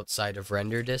just outside of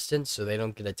render distance, so they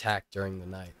don't get attacked during the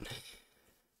night.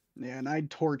 Yeah, and I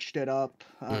torched it up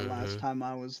Mhm. last time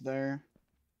I was there.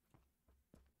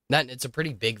 It's a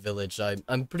pretty big village.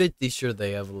 I'm pretty sure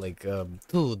they have, like,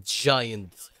 2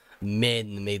 giant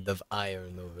men made of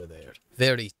iron over there.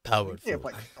 Very I think powerful. they have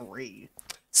like 3.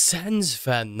 Sans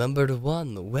fan number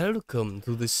 1, welcome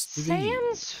to the stream.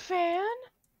 Sans fan?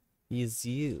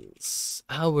 Yes.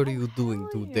 How are you doing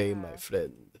hell today, my yeah.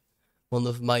 friend? One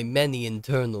of my many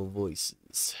internal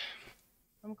voices.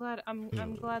 I'm glad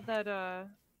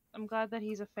that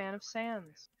he's a fan of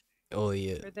Sans. Oh,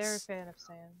 yes. Or they're a fan of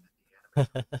Sans.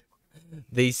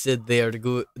 They said they are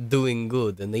doing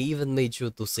good, and they even made sure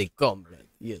to say comrade.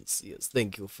 Yes.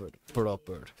 Thank you for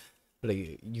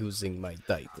properly using my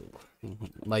title.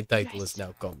 My title is Nice.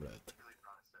 now comrade.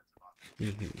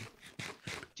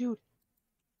 Dude,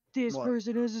 this What?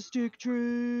 person has a stick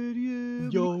trade. Yeah.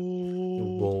 Yo.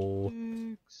 Whoa.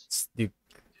 Sticks. Stick.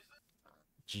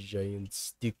 Giant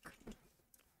stick.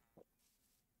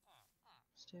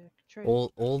 Stick trade.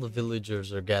 All the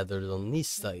villagers are gathered on this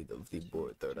side of the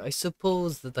border. I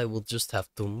suppose that I will just have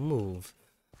to move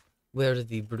where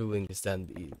the brewing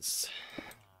stand is.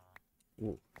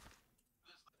 What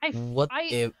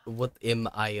am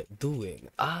I doing?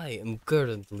 I am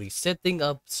currently setting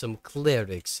up some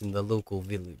clerics in the local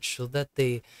village so that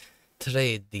they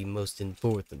trade the most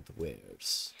important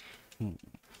wares.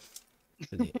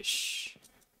 Flesh.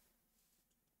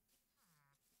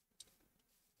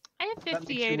 I have That makes you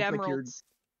 58 look like you're- emeralds.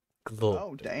 Glory.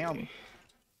 Oh, damn.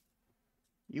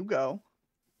 You go.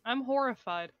 I'm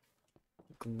horrified.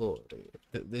 glory.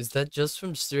 Is that just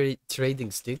from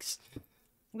trading sticks?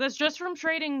 That's just from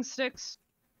trading sticks.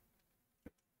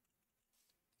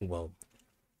 Well.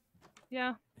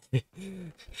 Yeah.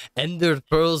 Ender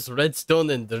pearls, redstone,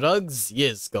 and drugs?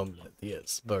 Yes, comrade.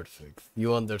 Yes, perfect.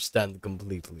 You understand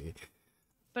completely.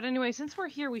 But anyway, since we're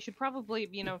here, we should probably,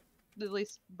 you know, at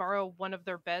least borrow one of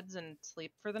their beds and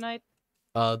sleep for the night.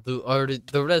 Are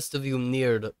the rest of you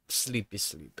near the sleepy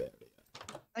sleep area?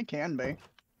 I can be.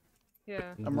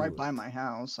 Yeah. I'm right Good. by my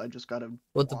house. I just gotta.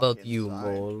 What walk about you,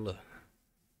 inside. Mole?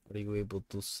 Are you able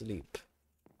to sleep?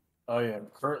 I am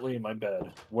currently in my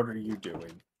bed. What are you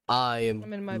doing? I am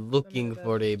I'm in my looking bed.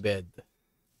 for a bed.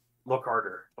 Look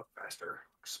harder. Look faster.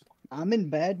 I'm in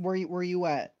bed. Where you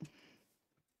at?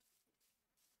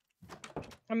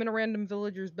 I'm in a random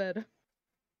villager's bed.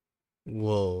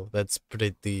 Whoa, that's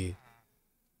pretty.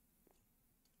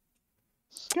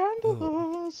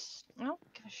 Scandalous. I don't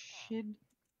give a shit.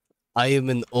 I am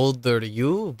an older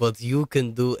you, but you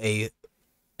can do a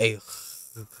you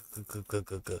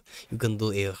can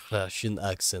do a Russian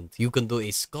accent. You can do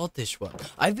a Scottish one.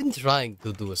 I've been trying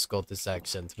to do a Scottish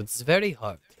accent, but it's very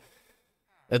hard.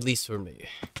 At least for me.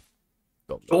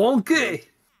 Okay.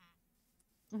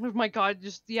 Oh my god,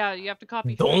 just, yeah, you have to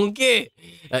copy. Donkey?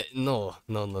 No,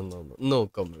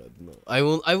 comrade, no. I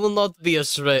will not be a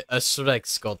Shrek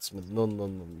Scotsman. No.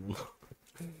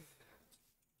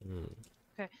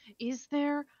 Okay, is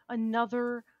there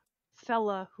another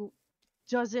fella who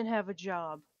doesn't have a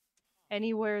job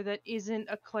anywhere that isn't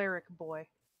a cleric boy?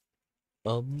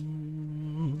 Of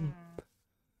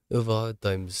hard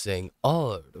time saying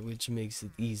R, which makes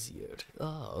it easier.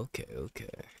 Ah, okay.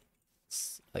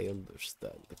 I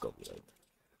understand, comrade.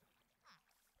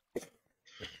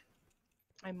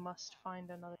 I must find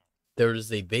another. There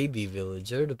is a baby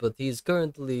villager, but he's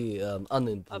currently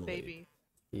unemployed. A baby.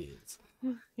 Yes.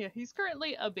 Yeah, he's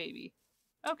currently a baby.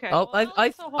 Okay. Oh, well,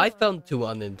 so hold I on. found 2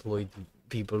 unemployed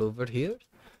people over here.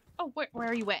 Oh, where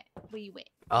are you at? Where you at?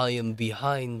 I am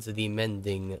behind the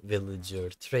mending villager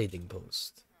trading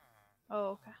post.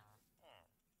 Oh, okay.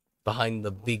 Behind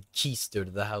the big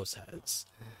keister the house has.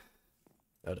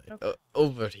 Alright, Okay.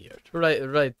 over here.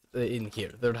 Right in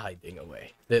here. They're hiding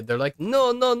away. They're like,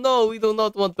 no, we do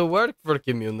not want to work for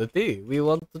community. We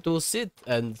want to sit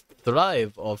and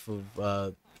thrive off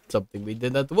of something we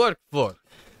did not work for.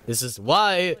 This is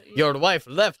why your wife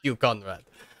left you, Conrad.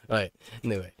 Right,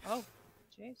 anyway. Oh,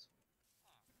 jeez.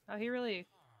 Oh, he really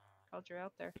called you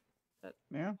out there. But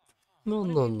Yeah. No, What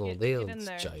if no, you no, get- they get aren't in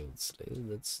there? child slave.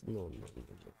 That's no.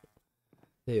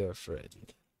 They are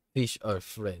friend. Fish are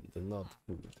friend and not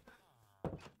food.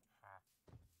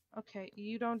 okay,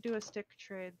 you don't do a stick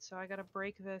trade, so I gotta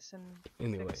break this and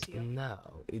Anyway, fix you.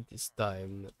 now it is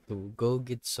time to go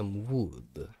get some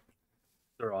wood.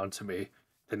 They're on to me.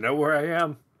 They know where I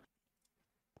am.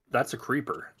 That's a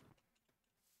creeper.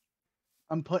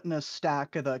 I'm putting a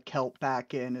stack of the kelp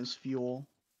back in as fuel.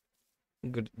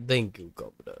 Good, thank you,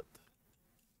 comrade.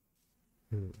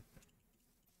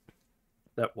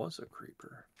 That was a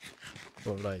creeper.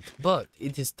 Alright, but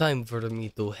it is time for me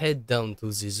to head down to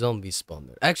the zombie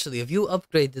spawner. Actually, have you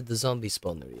upgraded the zombie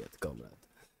spawner yet, comrade?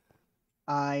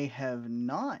 I have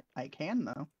not. I can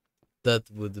though. That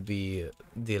would be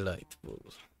delightful.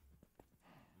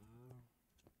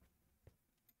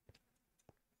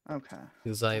 Okay.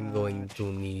 Because I am going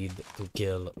to need to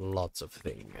kill lots of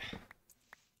things.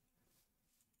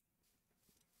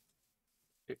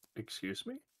 Excuse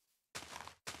me?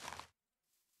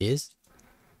 Yes?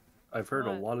 I've heard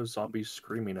a What? lot of zombies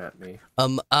screaming at me.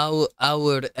 Our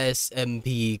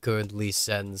SMP currently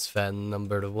sends fan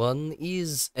number 1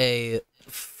 is a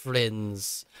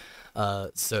friends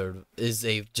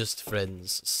just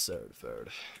friends server.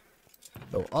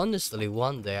 So honestly,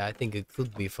 one day I think it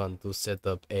could be fun to set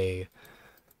up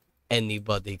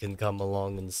anybody can come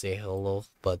along and say hello,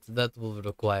 but that will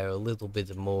require a little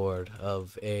bit more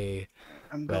of a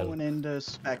I'm well, going into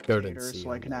spectator currency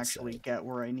so I on can that actually side. get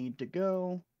where I need to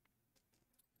go.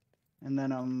 And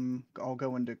then I'll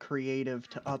go into creative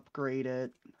to upgrade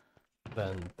it.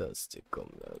 Fantastic,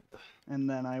 comrade. And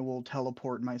then I will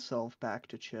teleport myself back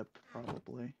to Chip,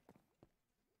 probably.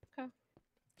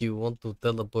 Do you want to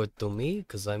teleport to me?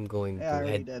 Because I'm going Yeah, I to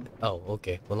already head... did. Oh,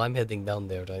 okay. Well, I'm heading down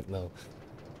there right now.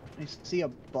 I see a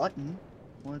button.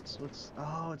 What's...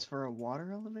 Oh, it's for a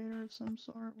water elevator of some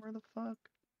sort? Where the fuck?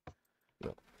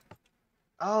 No.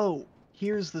 Oh,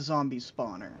 here's the zombie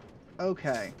spawner.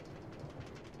 Okay,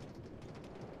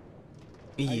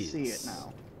 I see it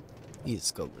now.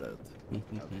 Yes, comrade.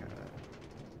 Okay.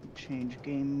 Change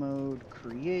game mode,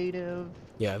 creative.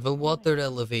 Yeah, I have a water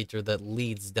elevator that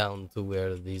leads down to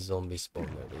where the zombie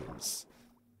spawner is.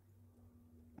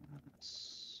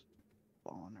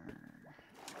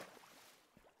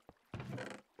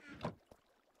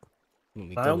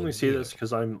 spawner. I only see this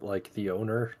because I'm like the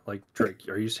owner. Like Drake,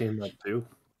 are you seeing that too?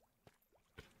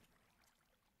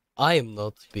 I am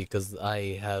not, because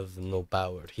I have no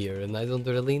power here, and I don't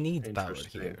really need power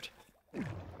Interesting. here.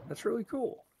 That's really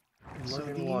cool. I'm So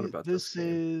learning a lot about this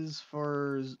game.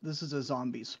 this is a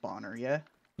zombie spawner, yeah?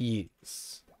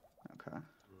 Yes. Okay.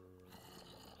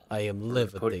 I am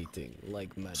levitating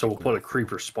like magic. So we'll put a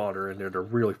creeper spawner in there to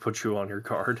really put you on your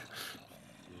guard.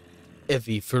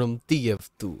 Evie from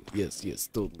TF2. Yes,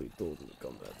 totally,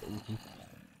 comrade.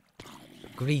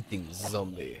 Greetings,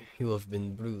 zombie. You have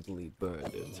been brutally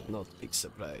murdered. Not big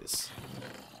surprise.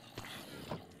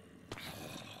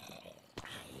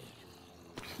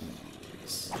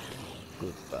 Yes.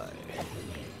 Goodbye.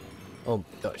 Oh my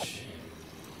gosh.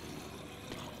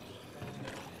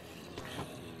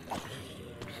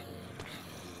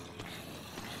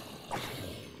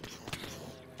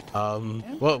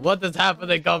 What is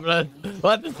happening, comrade?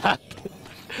 What is happening?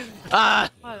 Ah!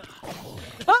 What?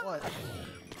 What?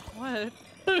 What?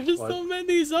 There's so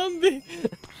many zombies.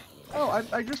 Oh,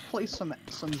 I just placed some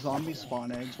zombie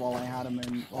spawn eggs while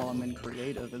I'm in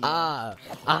creative. As well.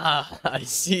 I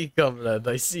see, comrade.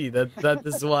 I see. That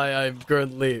is why I'm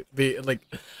currently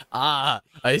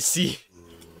I see.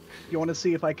 You want to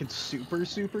see if I could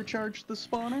supercharge the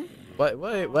spawner?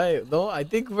 Wait. No, I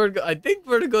think we're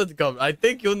good, comrade. I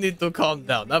think you need to calm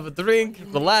down. Have a drink,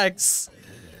 relax.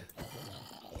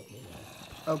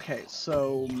 Okay,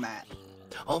 so Matt.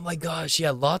 Oh my gosh, yeah,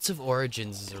 lots of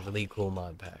Origins is a really cool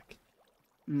mod pack.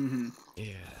 Mm-hmm.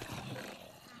 Yeah.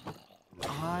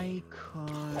 I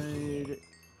could...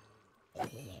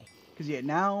 Because, yeah,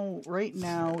 right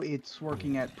now, it's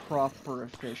working at proper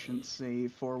efficiency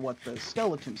for what the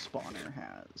skeleton spawner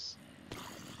has.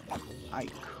 I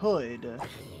could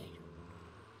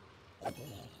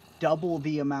double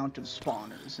the amount of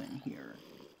spawners in here.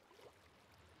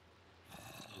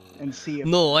 And see if...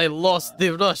 No, I lost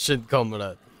the Russian,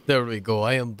 comrade. There we go,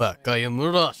 I am back. I am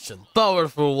Russian.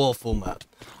 Powerful waffle man.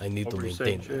 I need to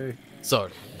maintain that.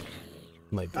 Sorry.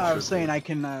 My bad. I was saying I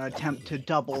can attempt to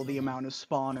double the amount of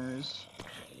spawners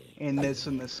in this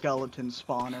and the skeleton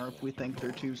spawner if we think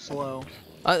they're too slow.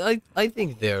 I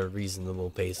think they're a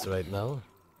reasonable pace right now.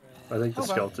 I think the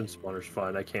skeleton spawner's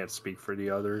fine. I can't speak for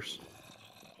the others.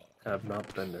 Have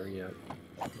not been there yet.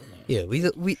 Yeah, we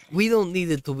don't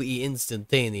need it to be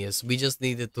instantaneous. We just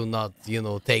need it to not,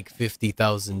 take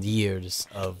 50,000 years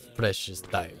of precious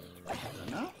time.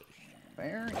 No,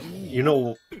 fair. You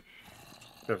know.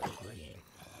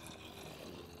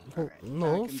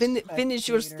 No, finish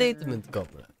your statement,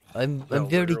 comrade. I'm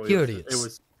very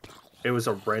curious. It was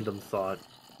a random thought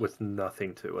with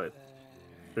nothing to it.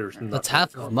 There's nothing. That's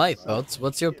half of my thoughts.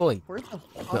 What's your point? Where the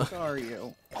fuck are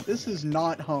you? This is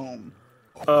not home.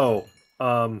 Oh,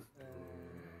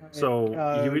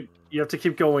 so you have to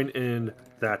keep going in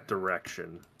that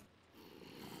direction.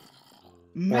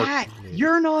 Matt,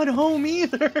 you're not home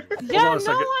either. Yeah,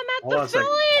 no, I'm at the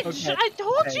village. Okay. I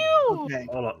told you. Okay.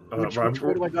 Hold on.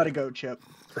 Where do I gotta go, Chip?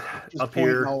 Just Up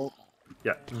here. I'll...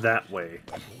 Yeah, that way.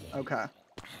 Okay.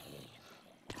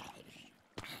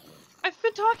 I've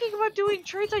been talking about doing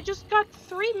trades. I just got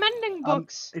 3 mending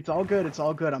books. It's all good. It's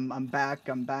all good. I'm back.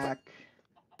 I'm back.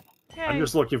 Okay. I'm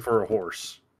just looking for a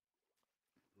horse.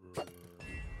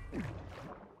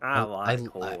 I like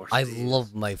horses. I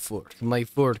love my fork. My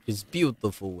fork is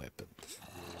beautiful weapon.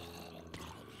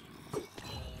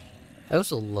 I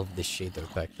also love the shader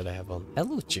pack that I have on.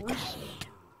 Hello, chicken.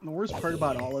 The worst part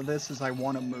about all of this is I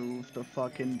want to move the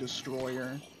fucking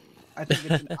destroyer. I think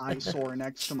it's an eyesore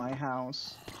next to my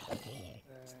house.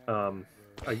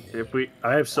 I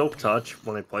have silk touch.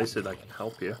 When I place it, I can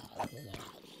help you.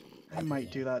 I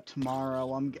might do that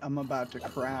tomorrow. I'm about to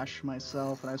crash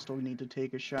myself, and I still need to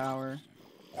take a shower.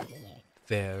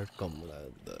 Fair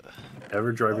comrade.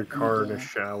 Ever drive your car in a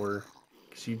shower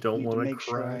because you don't want to crash?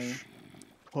 Sure I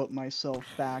put myself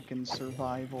back in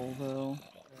survival, though.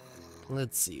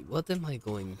 Let's see, what am I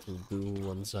going to do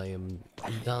once I am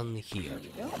done here?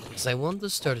 Because I want to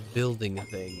start building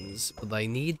things, but I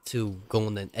need to go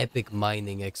on an epic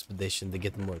mining expedition to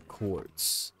get more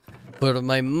quartz. For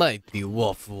my mighty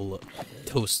waffle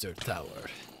toaster tower.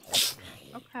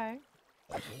 Okay.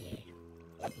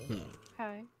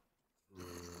 Okay.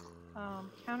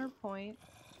 Counterpoint.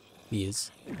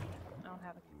 Yes. I don't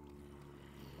have it.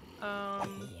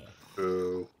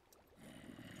 Boo.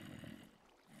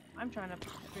 I'm trying to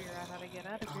figure out how to get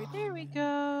out of here. There we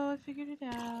go. I figured it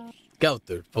out.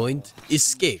 Counterpoint.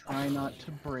 Escape. Try not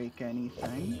to break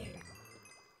anything.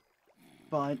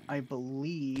 But I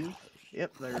believe...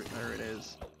 Yep, there it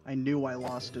is. I knew I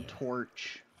lost a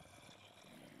torch.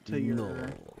 to No. your...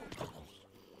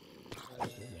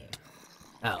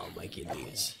 Ow, my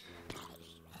kidneys.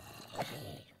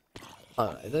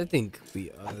 Alright, I think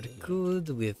we are good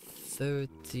with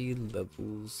 30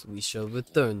 levels. We shall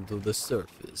return to the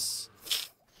surface.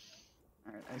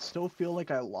 Alright, I still feel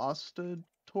like I lost a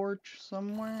torch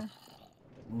somewhere.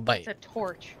 Bam. It's a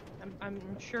torch. I'm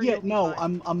sure Yeah, you'll be no,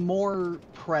 fine. I'm more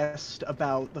pressed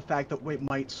about the fact that it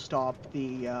might stop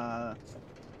the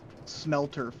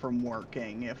smelter from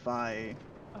working if I...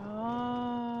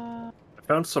 Uh, I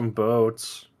found some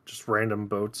boats. Just random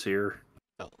boats here.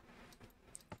 Oh.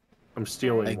 I'm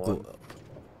stealing I go one. up.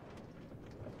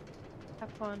 have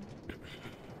fun.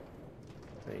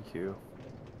 Thank you.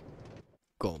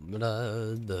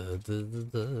 Comrade,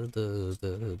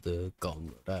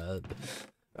 comrade.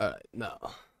 Alright, now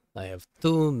I have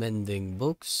 2 mending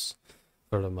books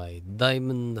for my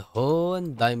diamond hoe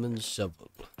and diamond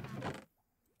shovel.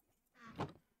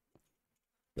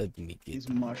 Let me get. These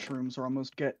mushrooms are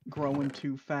almost growing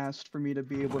too fast for me to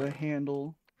be able to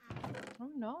handle. Oh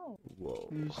no. Whoa,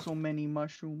 There's so many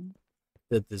mushrooms.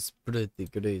 that is pretty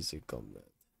crazy, comrade.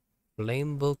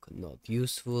 Flame book, not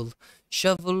useful.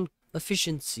 Shovel,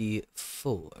 efficiency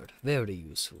 4, very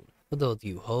useful. What about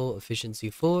you, hoe? Efficiency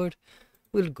 4,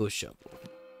 we'll go shovel.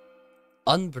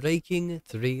 Unbreaking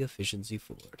 3, efficiency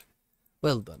 4.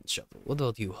 Well done, shovel. What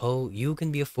about you, hoe? You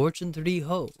can be a fortune 3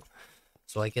 hoe.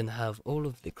 So I can have all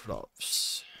of the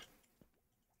crops.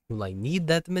 Will I need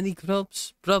that many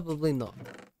crops? Probably not.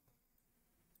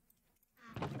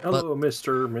 Hello,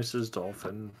 Mr. Mrs.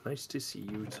 Dolphin. Nice to see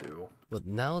you too. But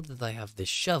now that I have the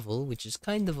shovel, which is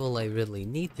kind of all I really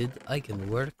needed, I can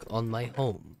work on my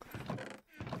home.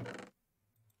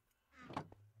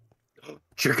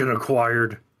 Chicken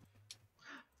acquired.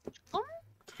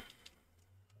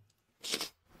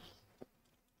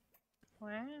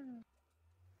 Wow.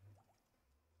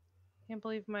 Can't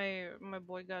believe my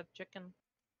boy got chicken.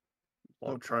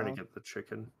 Well, So I'm trying to proud. get the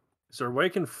chicken. Is there a way I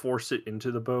can force it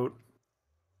into the boat?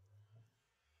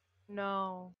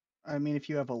 No. I mean, if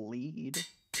you have a lead.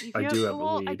 If I you do have a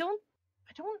well, I lead. don't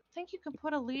think you can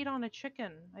put a lead on a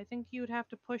chicken. I think you'd have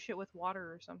to push it with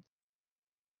water or something.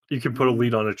 You can put a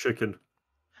lead on a chicken.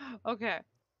 Okay.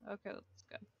 Okay, that's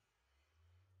good.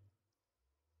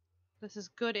 This is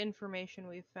good information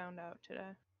we've found out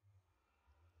today.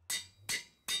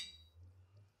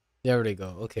 There we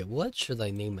go. Okay, what should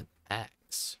I name an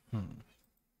axe? Name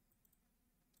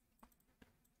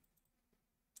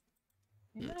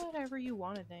it whatever you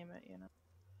want to name it, you know.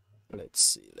 Let's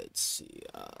see.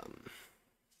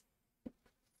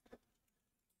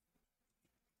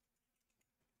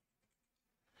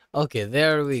 Okay,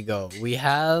 there we go. We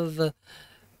have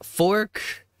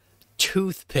fork,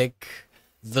 toothpick,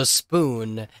 the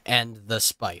spoon, and the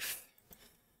spife.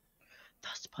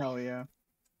 Oh yeah.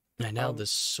 And now the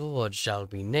sword shall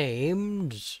be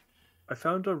named I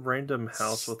found a random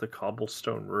house with a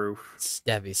cobblestone roof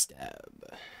Stabby Stab.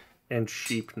 and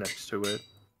sheep next to it.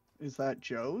 Is that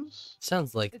Joe's?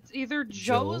 Sounds like It's either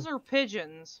Joe's or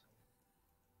pigeons.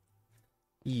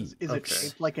 Is Okay. it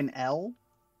shaped like an L?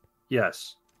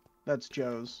 Yes. That's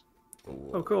Joe's.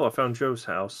 Oh, cool. I found Joe's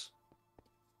house.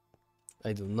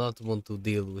 I do not want to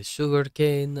deal with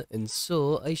sugarcane, and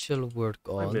so I shall work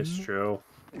on. I miss Joe.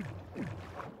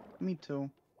 Me too.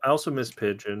 I also miss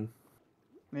Pigeon.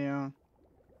 Yeah.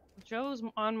 Joe's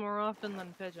on more often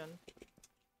than pigeon.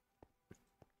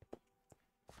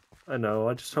 I know.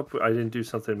 I just hope I didn't do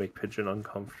something to make Pigeon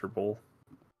uncomfortable.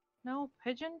 No,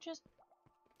 pigeon just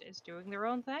is doing their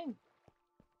own thing.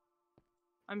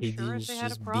 I'm sure Pigeon's if they had a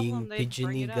just problem, being they'd bring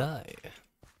pigeony it up. guy.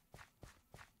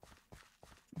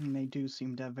 I mean, they do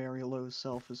seem to have very low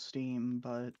self-esteem,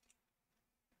 but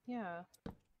Yeah.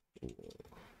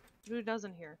 Who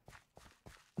doesn't here?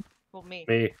 Well, me.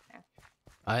 Me.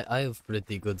 I have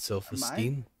pretty good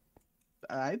self-esteem.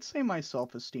 I'd say my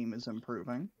self-esteem is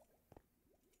improving.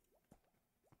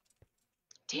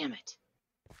 Damn it.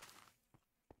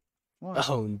 What?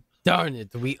 Oh, darn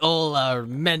it. We all are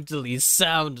mentally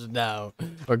sound now.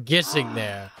 We're getting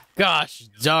there. Gosh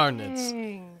darn it.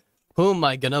 Dang. Who am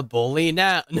I gonna bully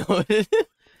now? No.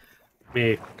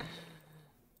 Me.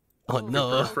 Oh You're no.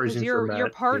 paraphrasing Because you're for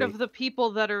Matt, part me. of the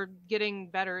people that are getting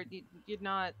better. You're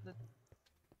not.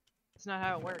 That's not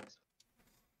how it works.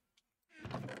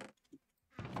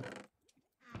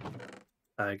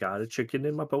 I got a chicken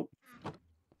in my boat.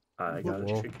 I got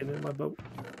Whoa. a chicken in my boat.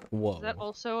 Whoa. Is that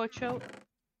also a choke?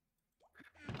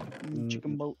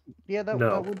 Chicken boat. Yeah, that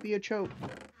No. would be a choke.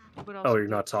 What else Oh, would you're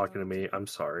be not a talking to choke? me. I'm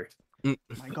sorry. My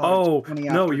God, Oh, it's 20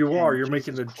 no, after you 10. are. You're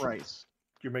making Jesus the Christ.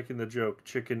 You're making the joke.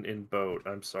 Chicken in boat.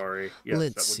 I'm sorry. Yes,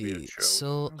 Let's that would be a see. joke.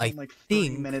 So That was I on, like 30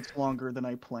 think minutes longer than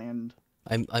I planned.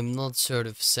 I'm not sure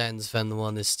if Sans Fan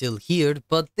 1 is still here,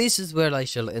 but this is where I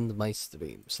shall end my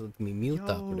stream. So let me mute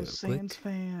up Yo, real Sans quick.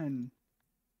 Fan.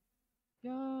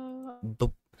 Yeah.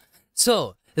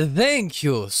 So, thank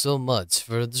you so much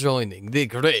for joining the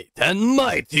great and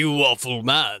mighty Waffle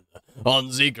Man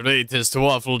on the greatest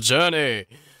waffle journey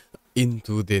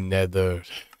into the nether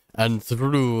and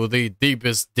through the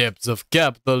deepest depths of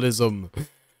capitalism.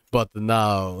 But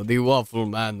now the Waffle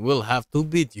Man will have to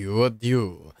bid you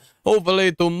adieu.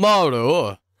 Hopefully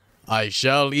tomorrow I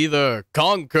shall either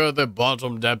conquer the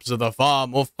bottom depths of the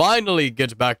farm or finally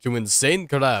get back to insane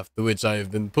craft, which I have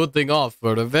been putting off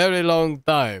for a very long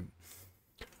time.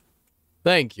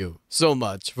 Thank you so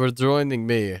much for joining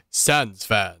me, Sans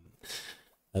Fan.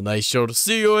 And I shall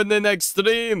see you in the next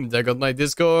stream. Check out my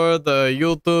Discord,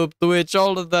 YouTube, Twitch,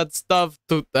 all of that stuff.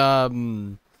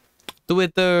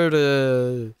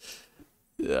 Twitter,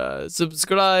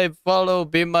 subscribe, follow,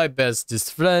 be my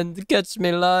bestest friend, catch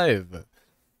me live.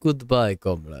 Goodbye,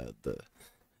 comrade.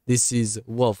 This is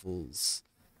Waffles,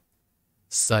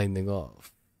 signing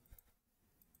off.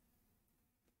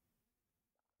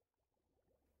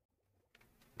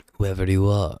 Whoever you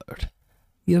are,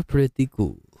 you're pretty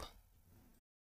cool.